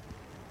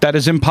 That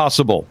is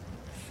impossible.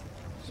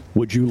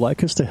 Would you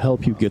like us to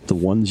help you get the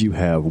ones you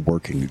have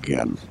working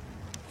again?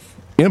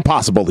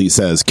 Impossible, he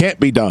says. Can't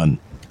be done.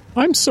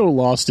 I'm so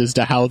lost as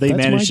to how they That's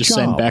manage my to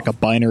send job. back a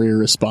binary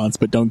response,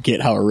 but don't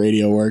get how a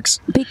radio works.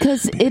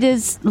 Because it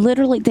is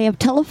literally, they have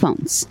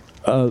telephones.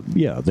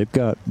 Yeah, they've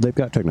got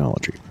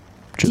technology,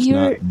 just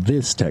You're- not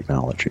this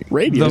technology.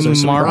 Radios The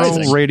are Morrow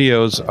surprising.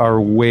 radios are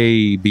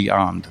way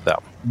beyond them.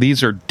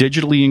 These are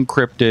digitally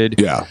encrypted.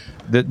 Yeah.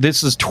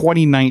 This is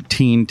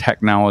 2019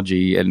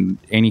 technology, and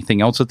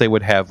anything else that they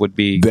would have would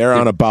be... They're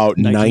on about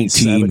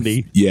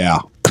 1970. Yeah.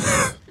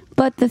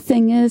 But the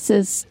thing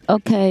is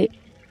okay,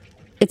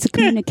 it's a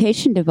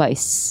communication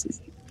device.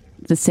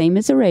 The same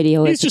as a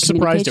radio. He's It's a just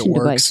surprised it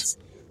communication works. device.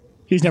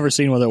 He's never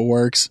seen one that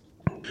works.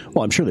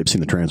 Well, I'm sure they've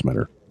seen the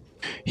transmitter.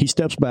 He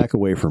steps back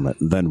away from it.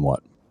 Then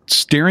what?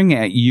 Staring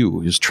at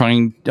you is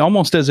trying,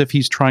 almost as if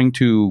he's trying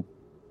to,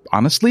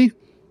 honestly,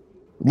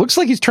 looks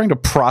like he's trying to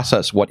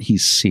process what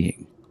he's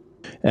seeing.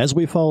 As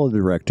we follow the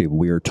directive,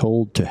 we are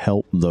told to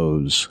help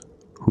those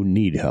who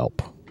need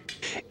help.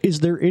 Is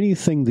there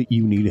anything that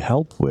you need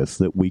help with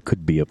that we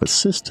could be of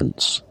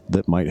assistance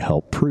that might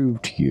help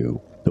prove to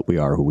you that we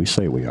are who we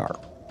say we are?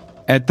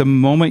 At the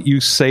moment you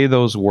say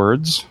those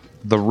words,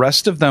 the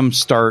rest of them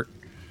start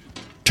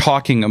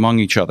talking among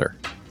each other.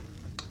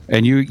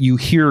 And you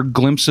hear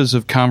glimpses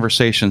of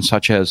conversation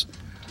such as,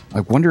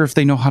 I wonder if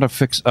they know how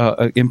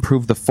to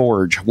improve the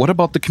forge. What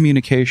about the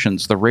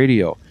communications, the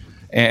radio?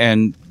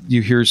 And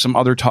you hear some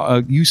other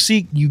talk.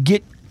 You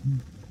get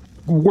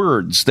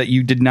words that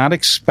you did not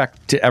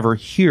expect to ever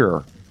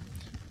hear.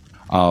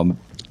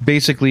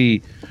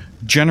 Basically,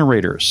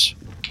 generators,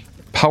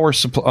 power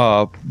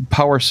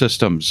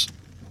systems,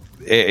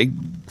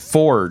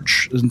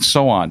 forge, and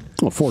so on.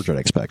 Well, forge I'd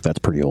expect. That's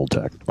pretty old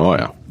tech. Oh,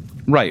 yeah.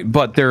 Right,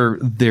 but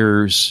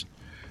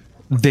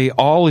they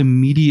all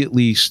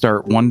immediately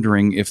start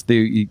wondering if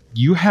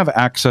you have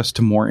access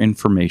to more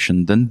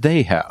information than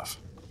they have.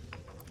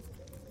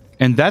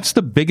 And that's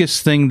the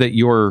biggest thing that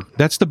you're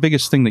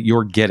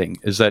getting,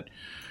 is that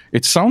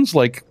it sounds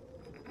like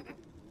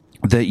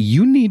that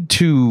you need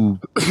to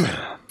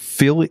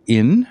fill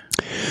in.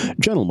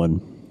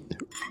 Gentlemen,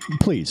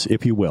 please,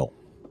 if you will,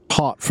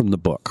 taught from the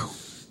book.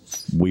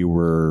 We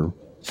were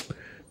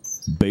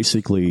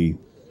basically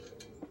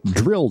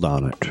drilled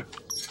on it,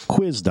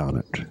 quizzed on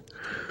it.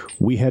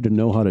 We had to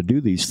know how to do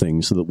these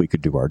things so that we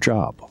could do our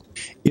job.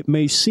 It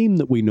may seem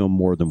that we know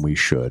more than we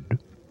should,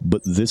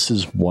 but this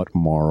is what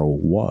Morrow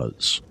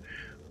was.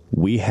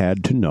 We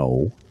had to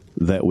know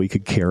that we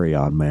could carry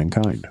on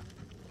mankind.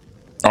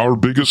 Our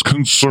biggest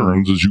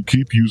concerns is you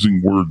keep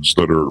using words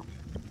that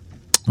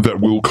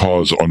will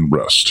cause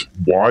unrest.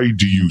 Why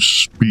do you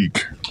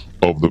speak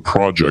of the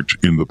project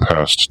in the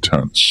past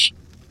tense?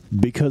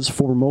 Because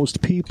for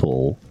most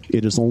people,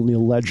 it is only a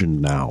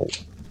legend now.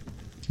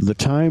 The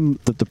time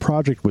that the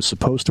project was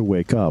supposed to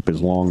wake up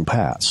is long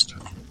past.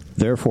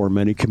 Therefore,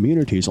 many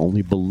communities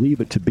only believe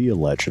it to be a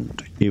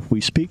legend. If we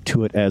speak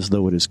to it as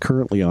though it is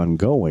currently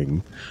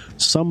ongoing,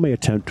 some may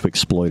attempt to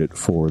exploit it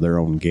for their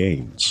own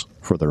gains,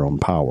 for their own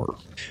power.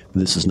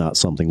 This is not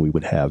something we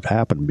would have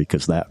happen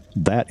because that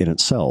in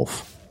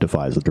itself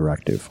defies the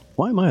directive.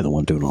 Why am I the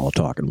one doing all the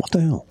talking? What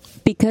the hell?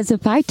 Because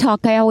if I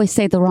talk, I always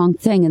say the wrong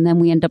thing, and then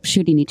we end up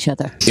shooting each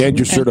other. And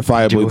you're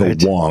certifiably the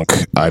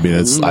wonk. I mean,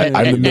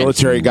 I'm the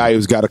military guy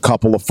who's got a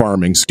couple of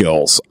farming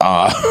skills.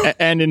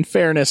 And in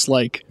fairness,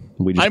 like,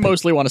 I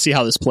mostly want to see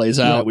how this plays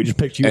out. Yeah, we just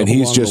picked you and up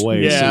he's along just the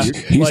way. Yeah. So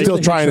he's still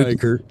trying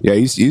to. Yeah,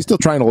 he's still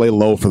trying to lay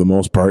low for the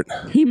most part.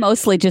 He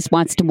mostly just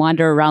wants to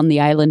wander around the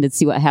island and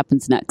see what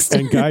happens next.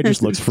 And Guy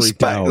just looks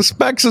freaked out.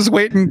 Specs is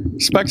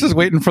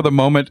waiting for the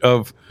moment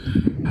of,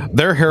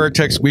 they're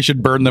heretics, we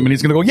should burn them, and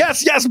he's going to go,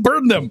 yes,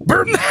 burn them,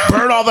 burn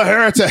Burn all the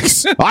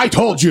heretics. I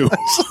told you.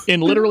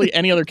 In literally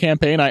any other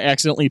campaign, I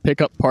accidentally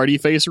pick up party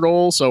face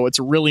roll, so it's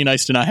really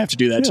nice to not have to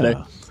do that today.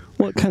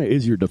 Well, it kind of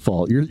is your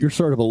default. You're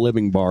sort of a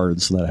living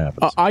bard, so that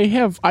happens. I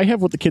have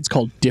what the kids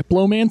call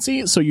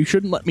diplomancy, so you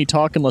shouldn't let me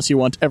talk unless you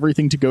want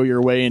everything to go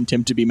your way and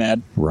Tim to be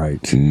mad.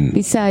 Right.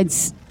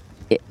 Besides,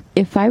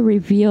 if I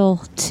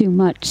reveal too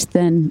much,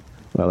 then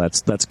Well,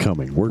 that's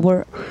coming.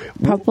 we're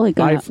probably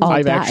going to all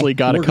I've die. actually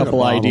got We're a couple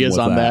gonna bomb 'em ideas with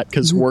on that that.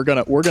 because we're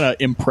gonna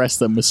impress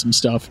them with some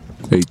stuff.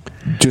 Hey,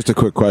 just a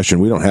quick question.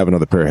 We don't have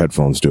another pair of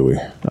headphones, do we?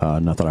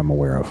 Not that I'm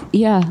aware of.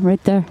 Yeah,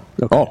 right there.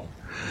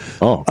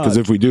 Oh, because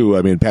if we do,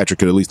 I mean, Patrick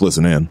could at least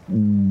listen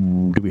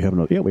in. Do we have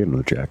another? Yeah, we have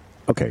another Jack.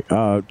 Okay.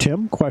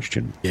 Tim,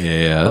 question.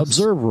 Yes.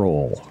 Observe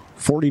roll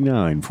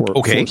 49 for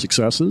Okay. 4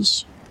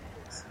 successes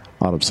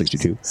out of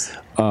 62.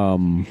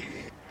 Am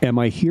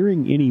I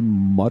hearing any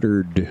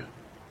muttered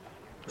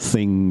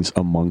things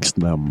amongst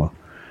them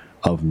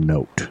of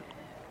note?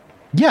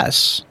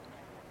 Yes.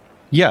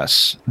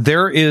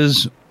 There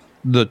is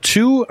the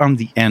two on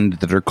the end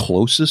that are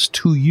closest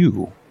to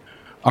you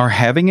are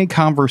having a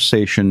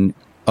conversation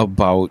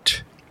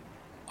about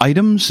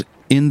items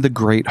in the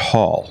Great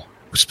Hall.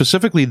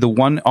 Specifically, the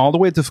one all the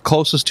way the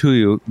closest to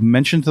you,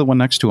 mentioned to the one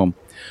next to him,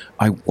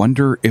 I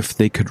wonder if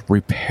they could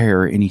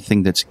repair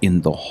anything that's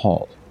in the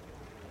hall.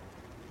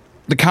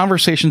 The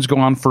conversations go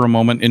on for a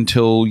moment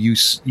until you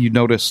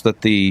notice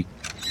that the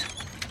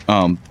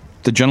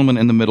gentleman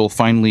in the middle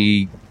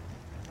finally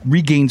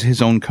regains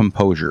his own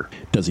composure.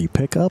 Does he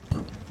pick up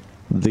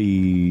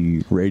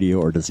the radio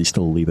or does he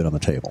still leave it on the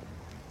table?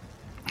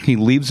 He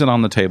leaves it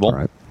on the table All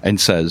right. and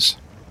says,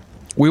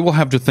 "We will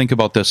have to think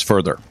about this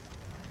further.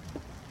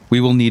 We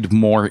will need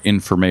more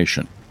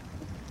information."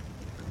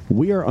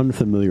 We are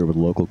unfamiliar with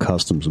local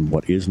customs and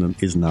what is and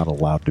is not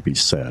allowed to be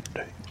said.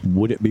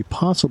 Would it be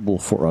possible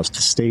for us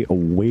to stay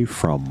away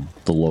from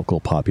the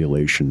local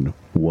population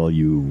while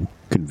you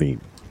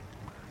convene?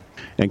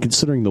 And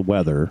considering the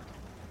weather,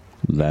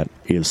 that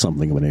is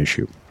something of an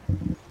issue.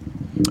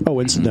 Oh,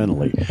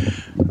 incidentally,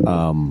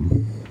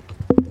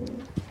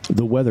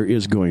 the weather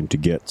is going to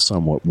get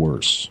somewhat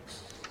worse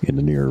in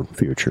the near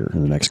future,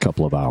 in the next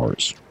couple of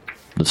hours.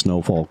 The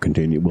snowfall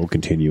will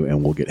continue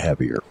and will get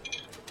heavier.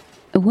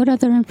 What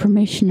other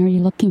information are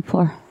you looking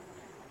for?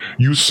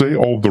 You say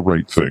all the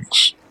right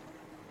things.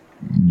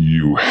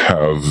 You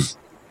have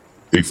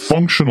a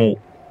functional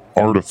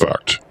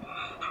artifact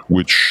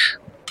which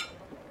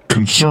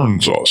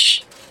concerns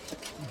us.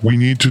 We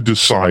need to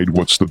decide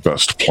what's the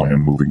best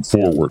plan moving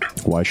forward.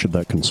 Why should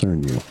that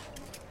concern you?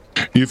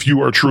 If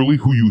you are truly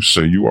who you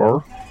say you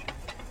are,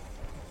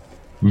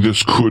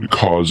 this could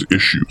cause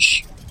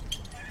issues.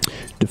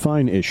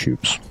 Define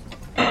issues.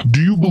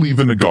 Do you believe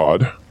in a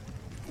god?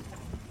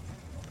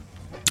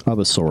 Of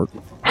a sort.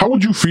 How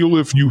would you feel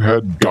if you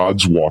had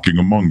gods walking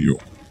among you?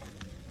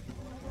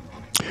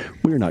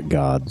 We are not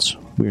gods.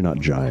 We are not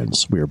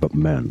giants. We are but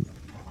men,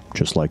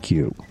 just like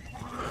you.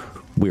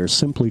 We are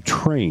simply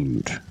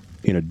trained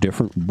in a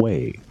different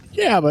way.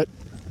 Yeah, but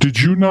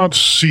Did you not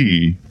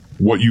see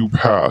what you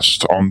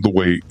passed on the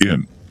way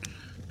in?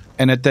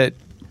 And at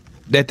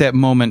that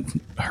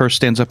moment, Hurst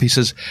stands up. He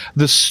says,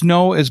 "The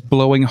snow is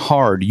blowing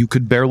hard. You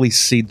could barely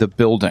see the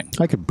building."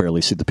 I could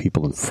barely see the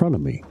people in front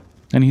of me.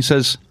 And he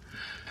says,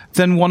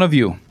 "Then one of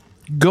you,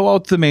 go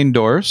out the main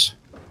doors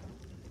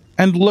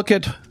and look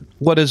at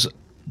what is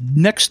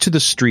next to the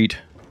street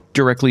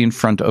directly in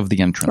front of the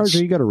entrance."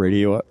 RJ, you got a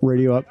radio up.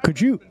 Could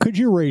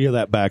you radio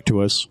that back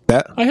to us?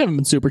 I haven't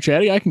been super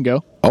chatty. I can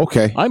go.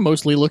 Okay. I'm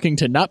mostly looking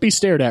to not be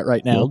stared at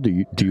right now. Well,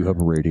 do you have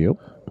a radio?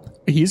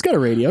 He's got a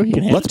radio. He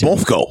can hand Let's it to both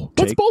me. go.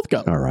 Let's both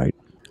go. All right.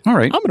 All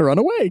right. I'm going to run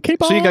away. Okay,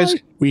 bye. So you guys-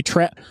 we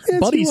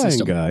buddy the line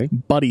system. guy.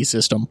 Buddy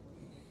system.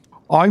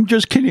 I'm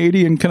just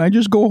Canadian. Can I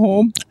just go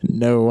home?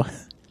 No.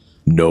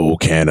 No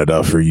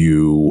Canada for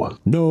you.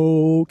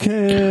 No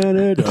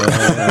Canada.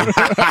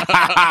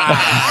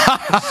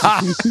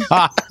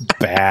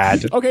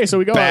 Bad. Okay, so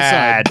we go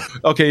Bad. outside.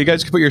 Okay, you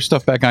guys can put your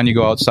stuff back on. You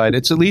go outside.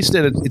 It's at least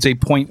it's a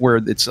point where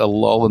it's a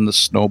lull in the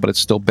snow, but it's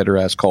still bitter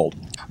ass cold.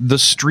 The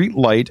street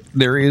light.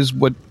 There is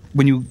what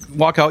when you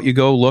walk out, you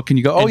go look and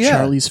you go, oh And yeah,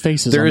 Charlie's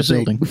face is there on the is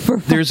building.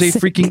 There's a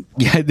freaking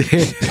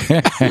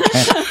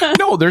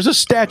no. There's a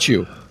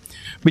statue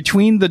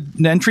between the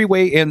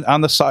entryway and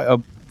on the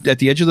side. At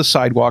the edge of the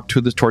sidewalk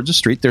towards the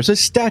street, there's a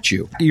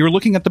statue. You're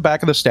looking at the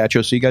back of the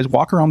statue, so you guys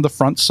walk around the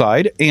front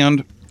side,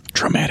 and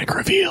Dramatic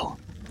reveal.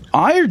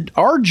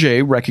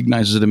 RJ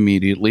recognizes it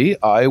immediately.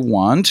 I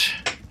want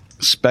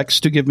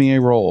Specs to give me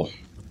a roll.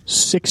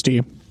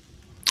 60.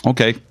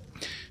 Okay.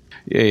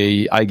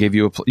 I gave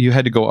you you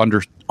had to go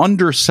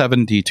under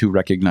 70 to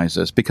recognize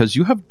this because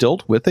you have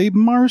dealt with a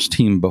Mars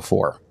team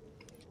before.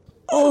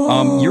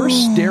 You're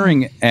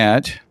staring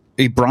at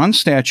a bronze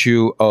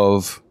statue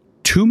of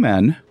two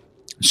men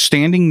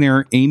standing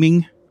there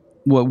aiming,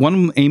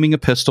 one aiming a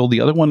pistol, the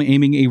other one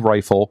aiming a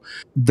rifle,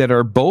 that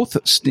are both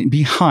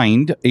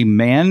behind a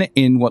man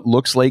in what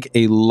looks like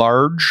a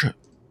large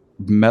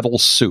metal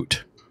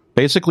suit.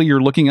 Basically,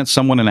 you're looking at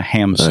someone in a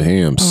ham suit. A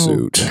ham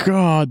suit. Oh,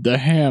 God, the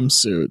ham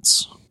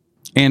suits.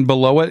 And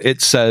below it,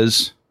 it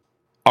says,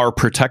 "Our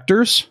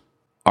protectors,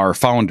 our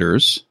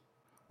founders,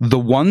 the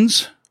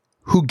ones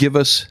who give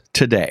us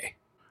today."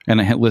 And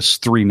it lists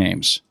 3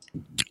 names.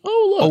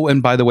 Oh, look. Oh,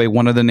 and by the way,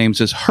 one of the names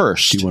is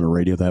Hurst. Do you want to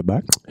radio that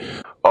back?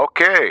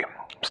 Okay,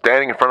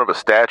 standing in front of a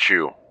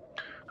statue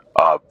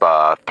of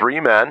 3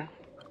 men,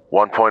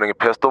 one pointing a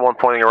pistol, one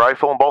pointing a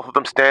rifle, and both of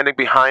them standing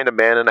behind a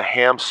man in a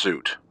ham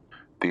suit.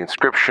 The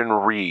inscription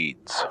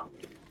reads,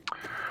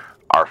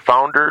 "Our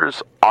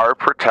founders, our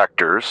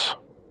protectors,"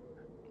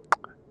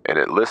 and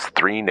it lists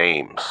 3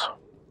 names.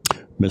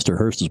 Mr.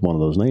 Hurst is one of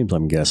those names,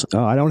 I'm guessing.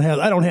 Oh, I don't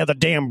have the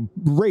damn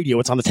radio.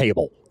 It's on the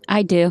table.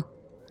 I do.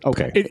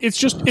 Okay. It's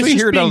just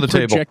hear it being on the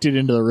table. projected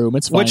into the room.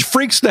 It's fine. Which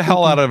freaks the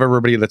hell out of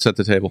everybody that's at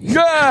the table.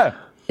 Yeah!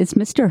 Is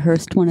Mr.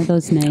 Hurst one of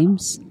those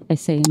names? I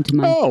say into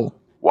my. Oh,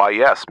 Why,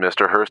 yes,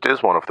 Mr. Hurst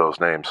is one of those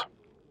names.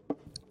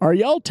 are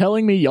y'all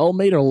telling me y'all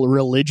made a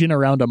religion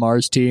around a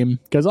Mars team?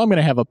 Because I'm going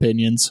to have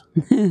opinions.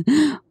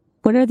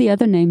 What are the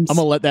other names? I'm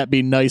going to let that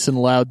be nice and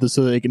loud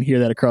so they can hear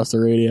that across the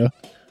radio.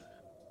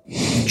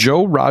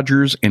 Joe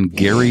Rogers and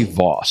Gary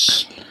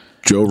Voss.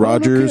 Joe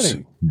Rogers,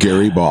 kidding.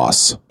 Gary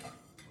Boss.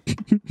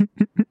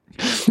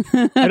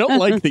 I don't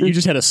like that you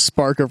just had a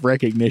spark of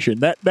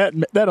recognition. That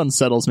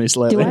unsettles me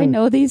slightly. Do I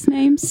know these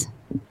names?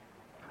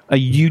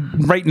 You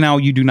right now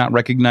you do not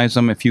recognize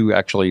them. If you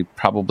actually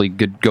probably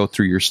could go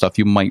through your stuff,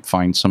 you might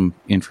find some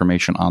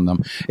information on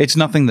them. It's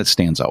nothing that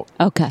stands out.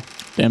 Okay.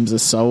 Them's a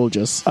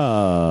soldiers.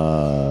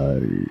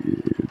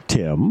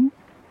 Tim,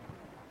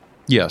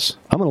 Yes.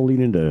 I'm going to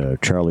lean into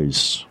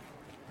Charlie's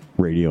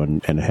radio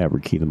and have her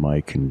key the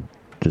mic and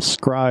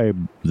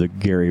describe the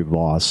Gary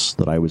Voss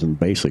that I was in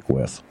basic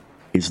with.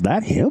 Is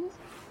that him?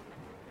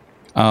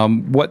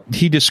 What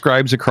he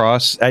describes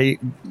across,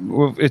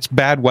 it's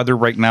bad weather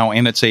right now,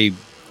 and it's a.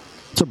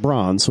 It's a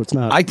bronze, so it's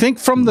not. I think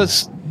from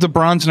the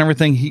bronze and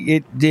everything,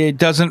 it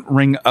doesn't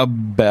ring a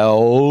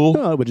bell.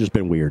 No, it would have just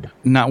been weird.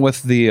 Not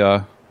with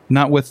the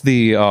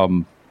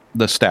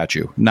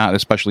statue. Not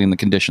especially in the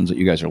conditions that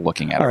you guys are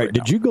looking at. All right,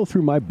 did you go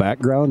through my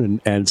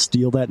background and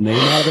steal that name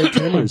out of it,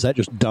 Tim, or is that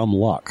just dumb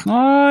luck?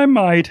 I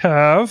might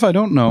have. I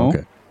don't know.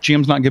 Okay.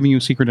 GM's not giving you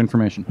secret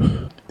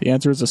information. The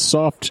answer is a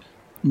soft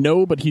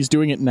no, but he's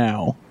doing it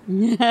now.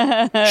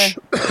 All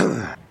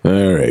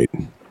right.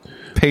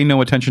 Pay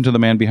no attention to the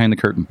man behind the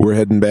curtain. We're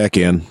heading back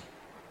in.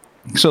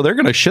 So they're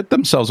going to shit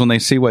themselves when they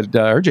see what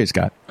RJ's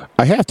got.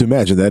 I have to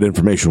imagine that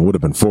information would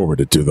have been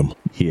forwarded to them.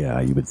 Yeah,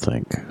 you would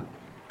think.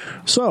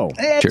 So,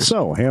 Cheers.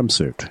 ham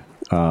suit.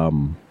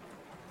 Do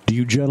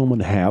you gentlemen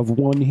have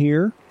one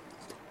here?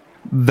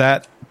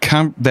 That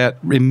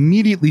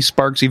immediately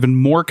sparks even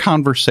more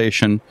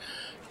conversation,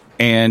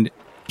 and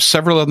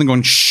several of them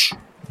going, "Shh,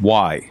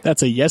 why?"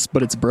 That's a yes,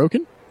 but it's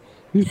broken?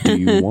 Do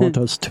you want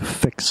us to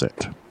fix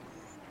it?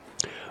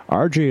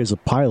 RJ is a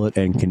pilot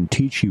and can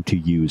teach you to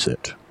use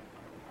it.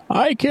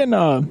 I can.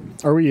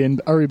 Are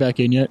we back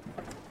in yet?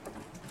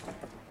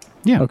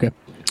 Yeah. Okay.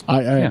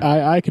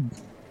 I could.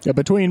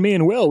 Between me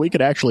and Will, we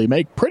could actually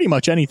make pretty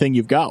much anything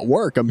you've got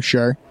work. I'm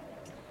sure.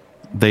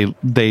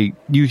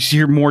 You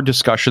hear more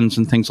discussions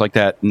and things like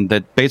that, and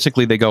that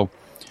basically they go,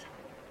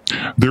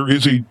 There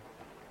is a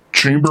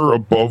chamber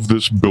above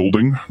this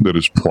building that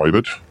is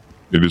private.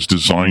 It is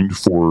designed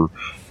for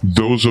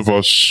those of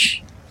us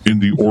in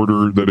the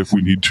order that if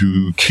we need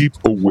to keep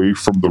away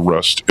from the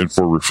rest and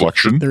for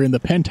reflection. They're in the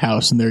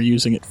penthouse and they're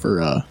using it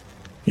for,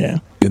 yeah.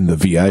 In the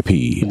VIP.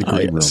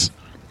 Green room.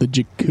 The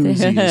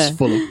jacuzzi is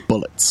full of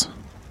bullets.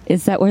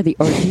 Is that where the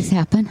orgies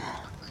happen?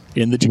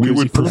 In the jacuzzi. We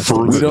would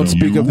prefer We that don't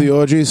speak you of the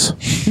orgies.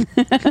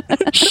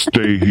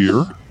 stay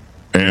here,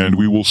 and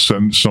we will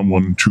send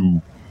someone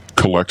to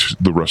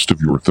collect the rest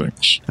of your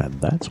things. And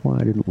that's why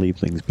I didn't leave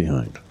things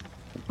behind.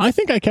 I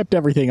think I kept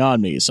everything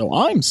on me, so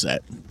I'm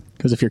set.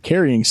 Because if you're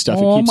carrying stuff,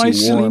 "Oh, it my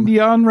keeps you warm. Celine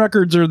Dion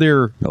records are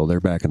there." No,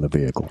 they're back in the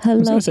vehicle. I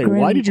was Hello, going to say,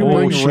 why did you Oh,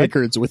 bring shit.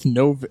 records with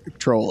no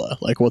Victrola?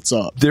 Like, what's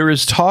up? There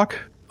is talk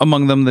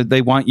among them that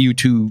they want you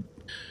to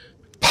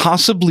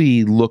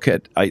possibly look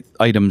at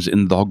items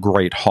in the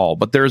Great Hall,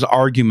 but there's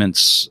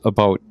arguments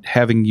about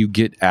having you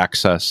get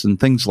access and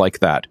things like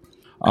that.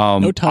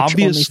 No touch,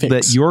 Obvious only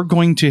fix. that you're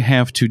going to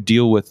have to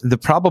deal with. The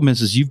problem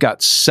is you've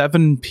got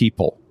 7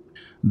 people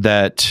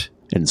that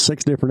In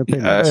 6 different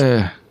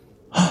opinions.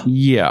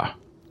 yeah.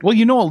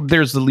 Well,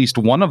 there's at least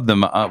one of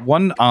them,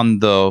 one on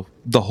the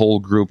whole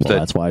group Well, that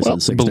that's why I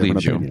said 6 different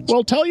believes you. opinions.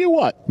 Well, tell you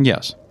what.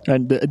 Yes.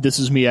 And this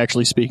is me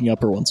actually speaking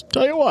up for once.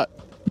 Tell you what.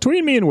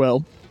 Between me and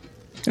Will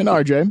and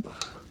RJ,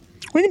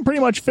 we can pretty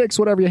much fix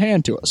whatever you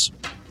hand to us.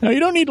 Now, you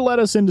don't need to let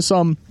us into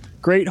some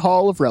great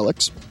hall of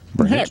relics.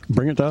 Bring Heck,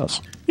 it to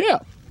us. yeah.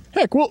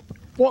 Heck, well,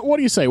 what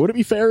do you say? Would it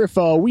be fair if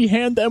we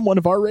hand them one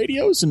of our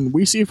radios and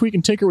we see if we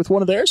can tinker with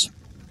one of theirs?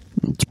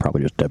 It's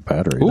probably just dead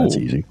battery. That's Ooh.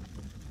 easy.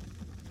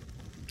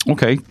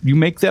 Okay, you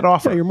make that Yeah,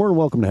 offer. you're more than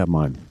welcome to have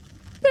mine.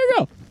 There you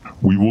go.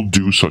 We will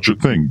do such a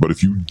thing, but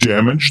if you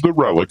damage the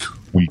relic,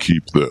 we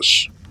keep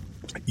this.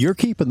 You're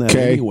keeping that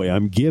Okay. anyway.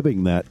 I'm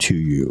giving that to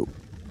you.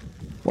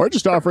 We're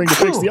just offering to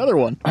fix the other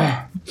one.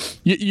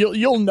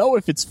 You'll know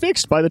if it's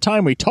fixed by the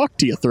time we talk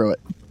to you through it.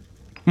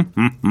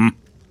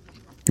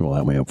 Well,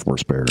 that may have 4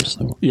 spares.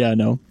 So. Yeah,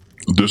 no.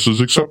 This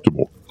is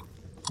acceptable.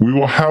 We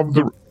will have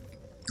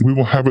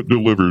it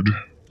delivered.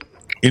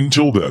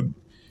 Until then,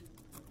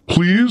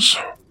 please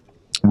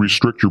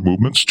restrict your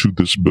movements to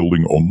this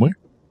building only.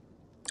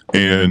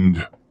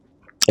 And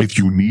if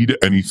you need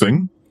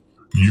anything,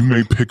 you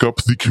may pick up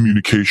the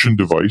communication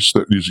device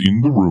that is in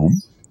the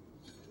room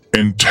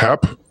and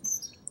tap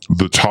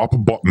the top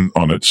button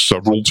on it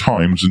several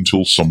times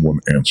until someone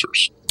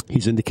answers.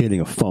 He's indicating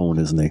a phone,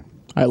 isn't he?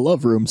 I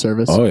love room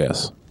service. Oh,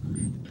 yes.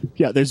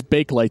 Yeah, there's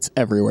bake lights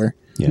everywhere.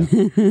 Yeah.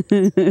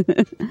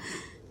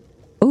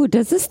 Oh,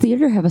 does this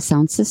theater have a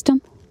sound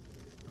system?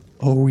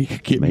 Oh, we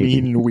could get Maybe.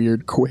 mean and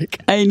weird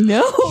quick. I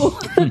know.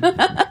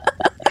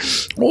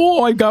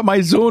 Oh, I got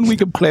my zone. We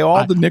can play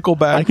all the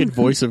Nickelback. I could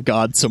voice of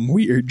God some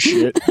weird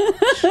shit.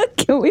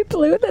 Can we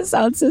play with the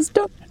sound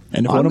system?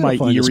 And if I'm one of gonna my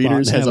find a spot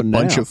e-readers and has a have a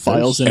bunch nap. of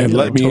files in it, And that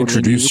let I me totally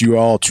introduce need- you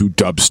all to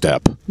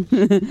dubstep.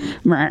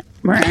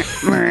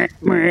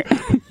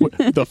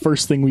 The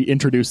first thing we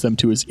introduce them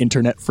to is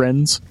internet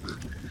friends.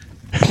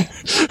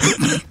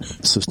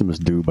 System is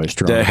due by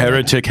strong. The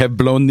heretic have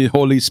blown the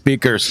holy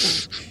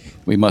speakers.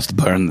 We must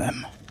burn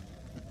them.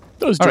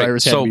 Those All right,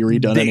 drivers had so to be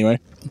redone they- anyway.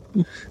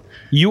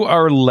 You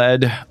are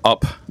led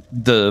up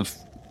the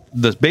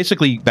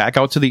basically back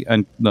out to the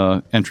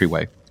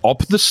entryway, up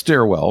the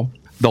stairwell.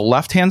 The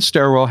left-hand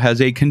stairwell has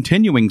a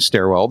continuing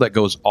stairwell that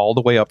goes all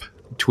the way up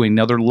to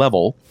another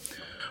level,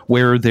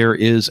 where there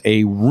is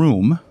a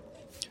room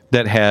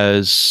that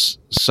has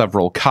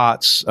several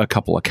cots, a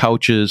couple of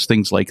couches,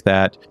 things like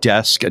that,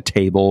 desk, a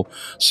table,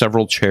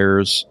 several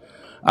chairs,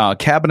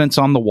 cabinets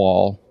on the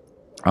wall.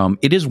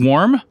 It is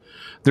warm.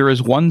 There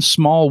is one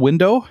small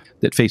window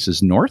that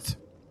faces north.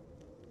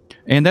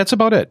 And that's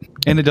about it.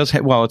 And it does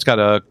it's got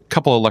a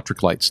couple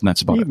electric lights, and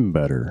that's about it. Even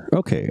better.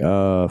 Okay,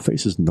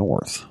 faces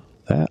north.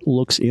 That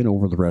looks in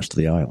over the rest of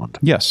the island.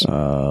 Yes.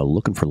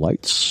 Looking for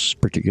lights,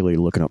 particularly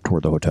looking up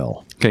toward the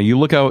hotel. Okay, you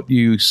look out,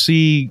 you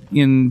see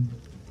in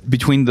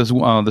between the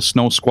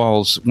snow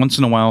squalls, once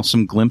in a while,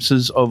 some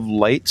glimpses of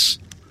lights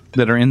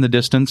that are in the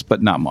distance,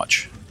 but not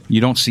much.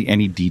 You don't see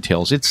any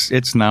details.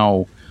 It's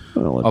now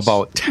Well,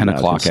 about 10 I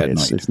was gonna o'clock say at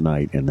it's, night. It's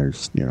night, and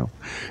there's,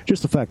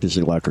 just the fact is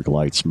the electric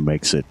lights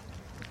makes it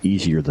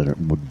easier than it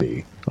would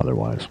be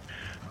otherwise.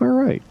 All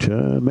right,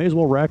 may as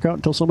well rack out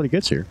until somebody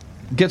gets here.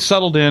 Get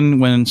settled in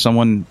when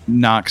someone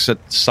knocks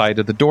at the side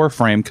of the door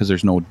frame because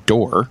there's no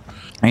door.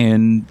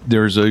 And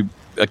there's a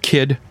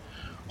kid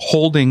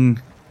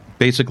holding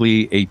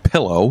basically a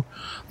pillow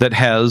that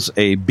has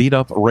a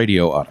beat-up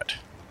radio on it.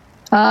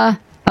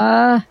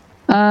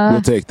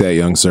 We'll take that,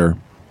 young sir.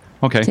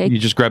 Okay, Take you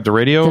just grab the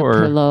radio, The or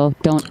pillow.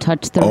 Don't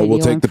touch the Oh, radio we'll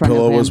in take the front of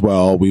pillow him. as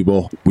well. We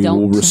will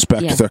Don't-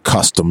 respect yeah. their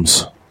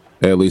customs.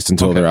 At least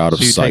until they're out of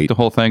so you sight. take the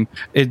whole thing.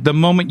 The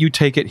moment you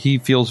take it, he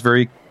feels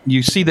very...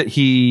 You see that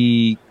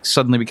he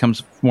suddenly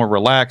becomes more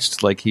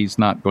relaxed, like he's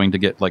not going to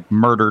get like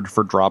murdered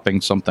for dropping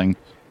something.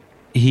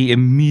 He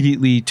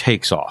immediately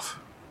takes off,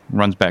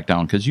 runs back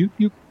down, because you're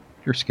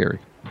scary.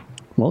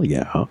 Well,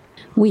 yeah.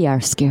 We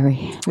are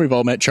scary. We've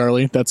all met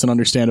Charlie. That's an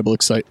understandable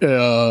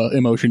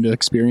emotion to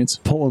experience.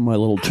 Pulling my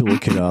little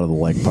toolkit out of the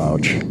leg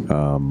pouch.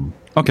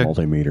 Okay.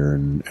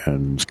 Multimeter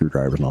and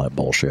screwdrivers and all that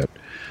bullshit.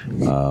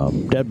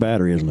 Dead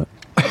battery, isn't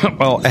it?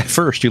 Well, at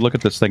first you look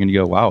at this thing and you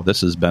go, wow,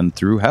 this has been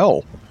through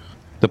hell.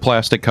 The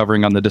plastic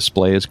covering on the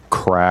display is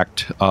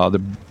cracked.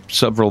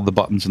 Several of the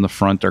buttons in the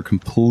front are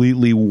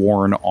completely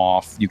worn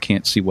off. You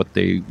can't see what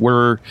they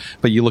were,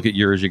 but you look at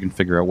yours, you can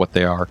figure out what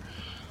they are.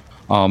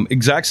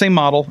 Exact same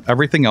model,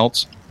 everything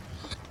else.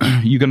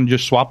 You going to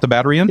just swap the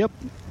battery in? Yep.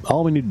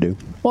 All we need to do.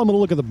 Well, I'm going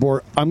to look at the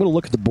board. I'm going to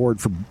look at the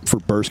board for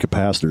burst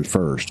capacitors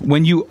first.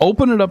 When you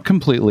open it up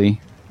completely,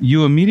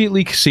 you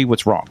immediately see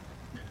what's wrong.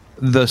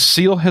 The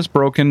seal has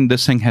broken.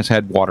 This thing has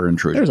had water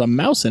intrusion. There's a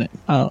mouse in it.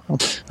 Oh.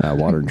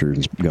 Water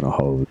intrusion's going to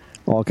hose.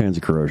 All kinds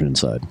of corrosion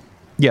inside.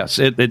 Yes,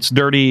 it's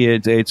dirty.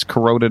 It's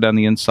corroded on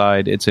the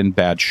inside. It's in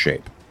bad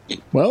shape.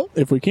 Well,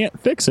 if we can't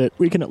fix it,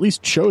 we can at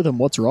least show them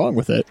what's wrong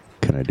with it.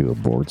 Can I do a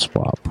board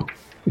swap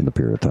in the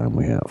period of time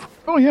we have?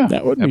 Oh, yeah.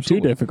 That wouldn't be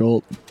too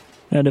difficult.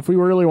 And if we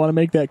really want to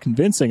make that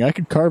convincing, I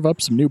could carve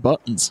up some new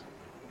buttons.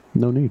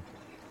 No need.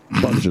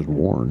 Buttons just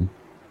worn.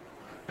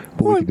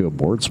 But we could do a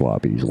board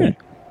swap easily. Yeah.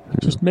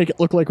 Just make it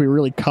look like we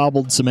really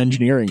cobbled some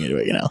engineering into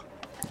it, you know.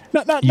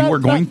 You are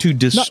going to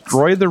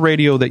destroy the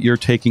radio that you're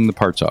taking the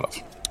parts out of.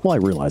 Well, I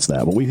realize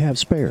that, but we have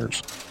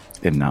spares.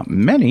 And not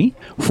many.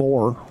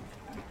 4.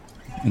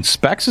 And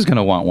Specs is going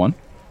to want one.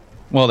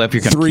 Well, if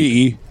you're going to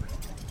 3.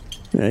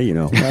 Yeah, you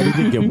know. Well, we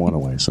did give one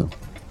away, so.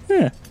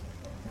 Yeah.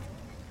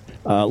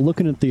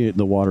 Looking at the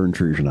water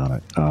intrusion on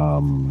it,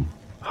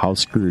 how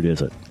screwed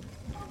is it?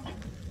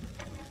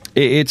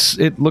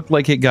 It looked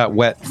like it got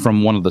wet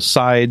from one of the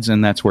sides,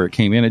 and that's where it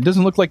came in. It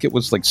doesn't look like it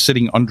was like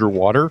sitting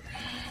underwater.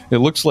 It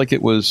looks like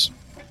it was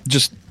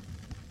just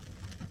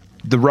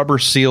the rubber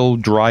seal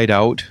dried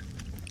out,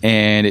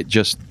 and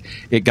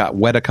it got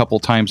wet a couple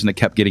times, and it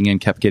kept getting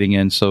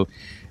in. So,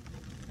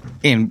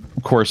 and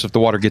of course, if the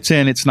water gets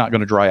in, it's not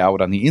going to dry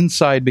out on the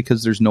inside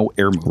because there's no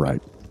air movement.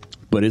 Right.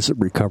 But is it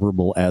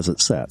recoverable as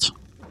it sets?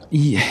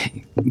 Yeah.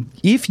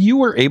 If you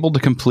were able to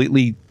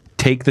completely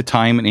take the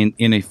time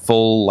in a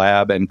full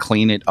lab and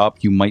clean it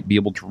up, you might be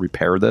able to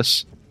repair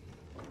this.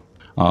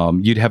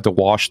 You'd have to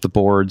wash the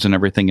boards and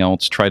everything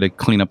else, try to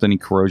clean up any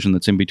corrosion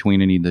that's in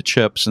between any of the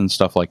chips and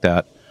stuff like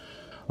that.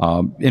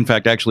 In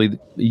fact, actually,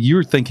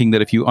 you're thinking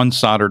that if you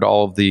unsoldered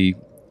all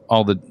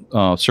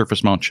the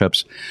surface mount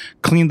chips,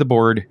 cleaned the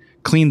board,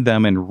 cleaned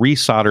them, and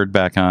resoldered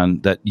back on,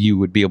 that you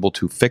would be able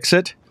to fix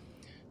it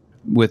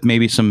with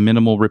maybe some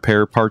minimal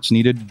repair parts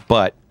needed,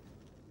 but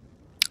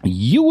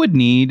you would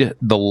need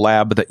the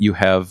lab that you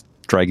have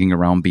dragging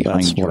around behind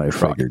That's your what I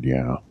truck. figured,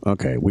 yeah.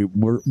 Okay,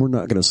 we're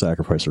not going to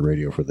sacrifice a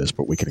radio for this,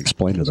 but we can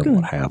explain to them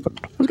what happened.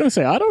 I was going to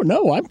say, I don't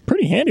know. I'm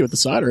pretty handy with the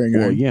soldering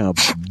iron. Well, yeah,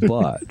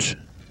 but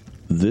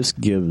this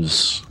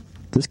gives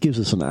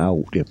us an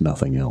out, if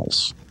nothing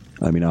else.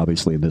 I mean,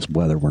 obviously, in this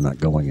weather, we're not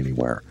going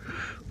anywhere.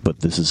 But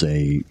this is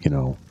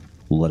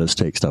let us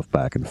take stuff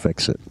back and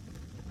fix it.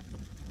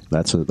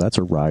 That's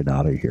a ride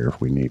out of here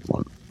if we need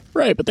one.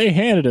 Right, but they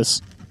handed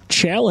us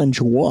Challenge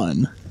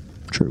 1.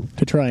 True.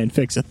 To try and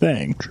fix a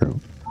thing. True.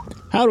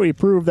 How do we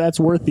prove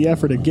that's worth the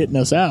effort of getting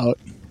us out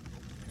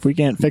if we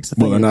can't fix the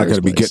thing? Well, they're not going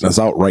to be getting us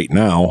out right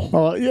now.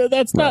 Well, yeah,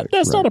 that's not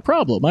a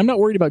problem. I'm not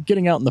worried about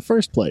getting out in the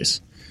first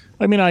place.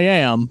 I mean, I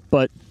am,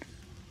 but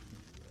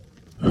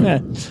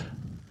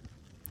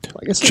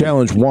Like I said,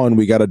 Challenge 1,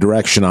 we got a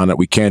direction on it.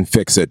 We can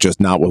fix it, just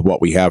not with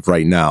what we have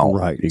right now.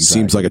 Right, exactly.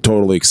 Seems like a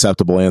totally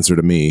acceptable answer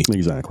to me.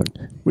 exactly.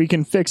 we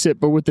can fix it,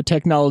 but with the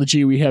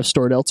technology we have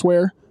stored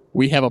elsewhere,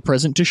 we have a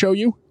present to show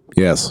you.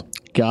 Yes.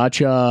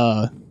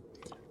 Gotcha.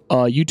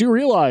 You do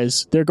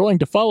realize they're going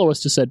to follow us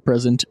to said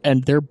present,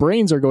 and their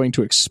brains are going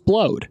to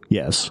explode.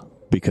 Yes,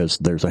 because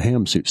there's a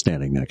ham suit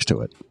standing next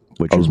to it,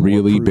 which A is more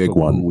really proof big of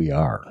who one. we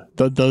are.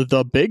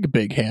 The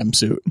big ham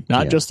suit,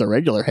 not Yeah. just the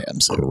regular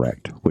ham suit.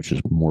 Correct, which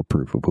is more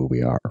proof of who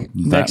we are.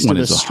 Next That one to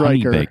the is a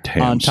striker honey-baked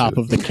ham on top suit.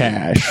 of the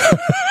cash.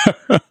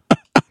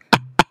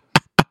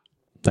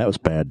 That was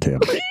bad, Tim.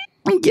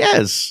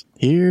 Yes.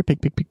 Here, pick.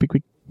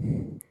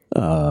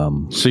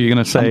 So you're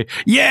going to say,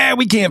 yeah,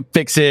 we can't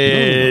fix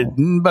it,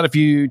 but if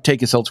you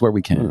take us elsewhere,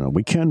 we can.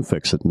 We can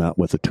fix it, not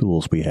with the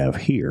tools we have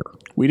here.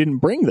 We didn't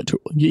bring the tool.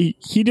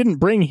 He didn't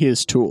bring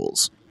his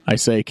tools, I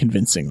say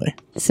convincingly.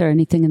 Is there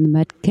anything in the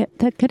med kit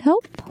that could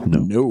help?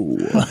 No.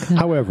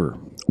 However,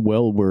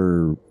 while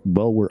we're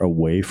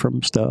away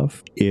from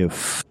stuff,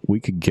 if we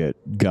could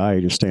get Guy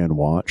to stand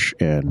watch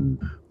and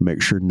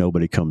make sure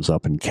nobody comes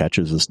up and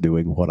catches us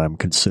doing what I'm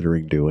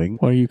considering doing,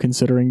 What are you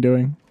considering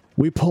doing?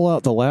 we pull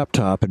out the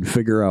laptop and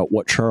figure out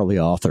what Charlie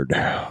authored.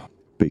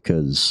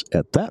 Because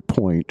at that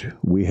point,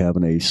 we have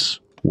an ace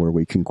where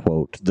we can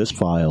quote this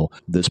file,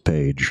 this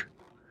page,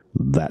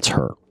 that's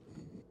her.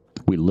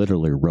 we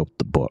literally wrote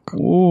the book.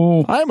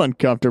 Ooh. I'm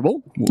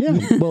uncomfortable. Yeah,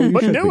 well, you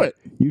But should do be. it.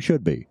 You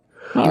should be.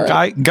 All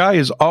right. Guy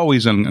is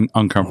always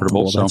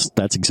uncomfortable. Well, So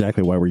that's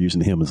exactly why we're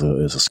using him as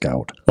a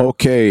scout.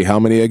 Okay, how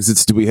many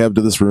exits do we have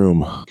to this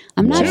room?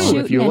 I'm not Two, shooting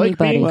if you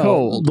like anybody. being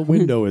cold. The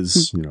window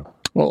is,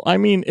 Well, I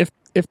mean, if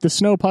the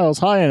snow pile's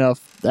high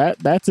enough,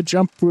 that's a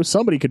jump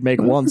somebody could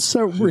make once.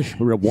 So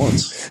we're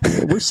once.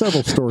 We're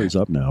several stories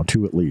up now,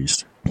 2 at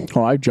least.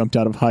 Oh, I've jumped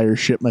out of higher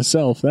shit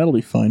myself. That'll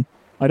be fine.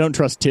 I don't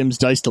trust Tim's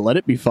dice to let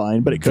it be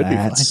fine, but it could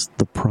That's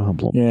the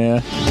problem. be fine.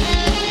 Yeah.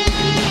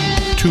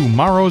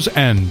 Tomorrow's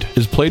End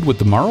is played with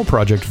the Morrow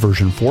Project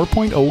version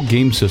 4.0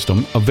 game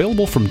system,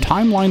 available from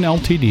Timeline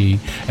Ltd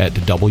at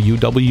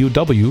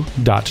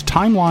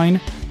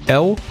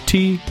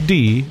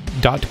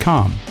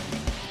www.timelineltd.com.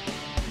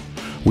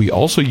 We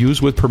also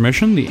use with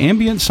permission the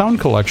ambient sound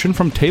collection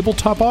from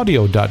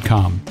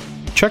tabletopaudio.com.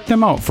 Check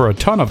them out for a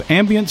ton of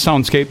ambient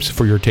soundscapes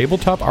for your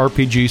tabletop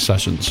RPG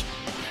sessions.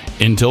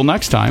 Until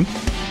next time,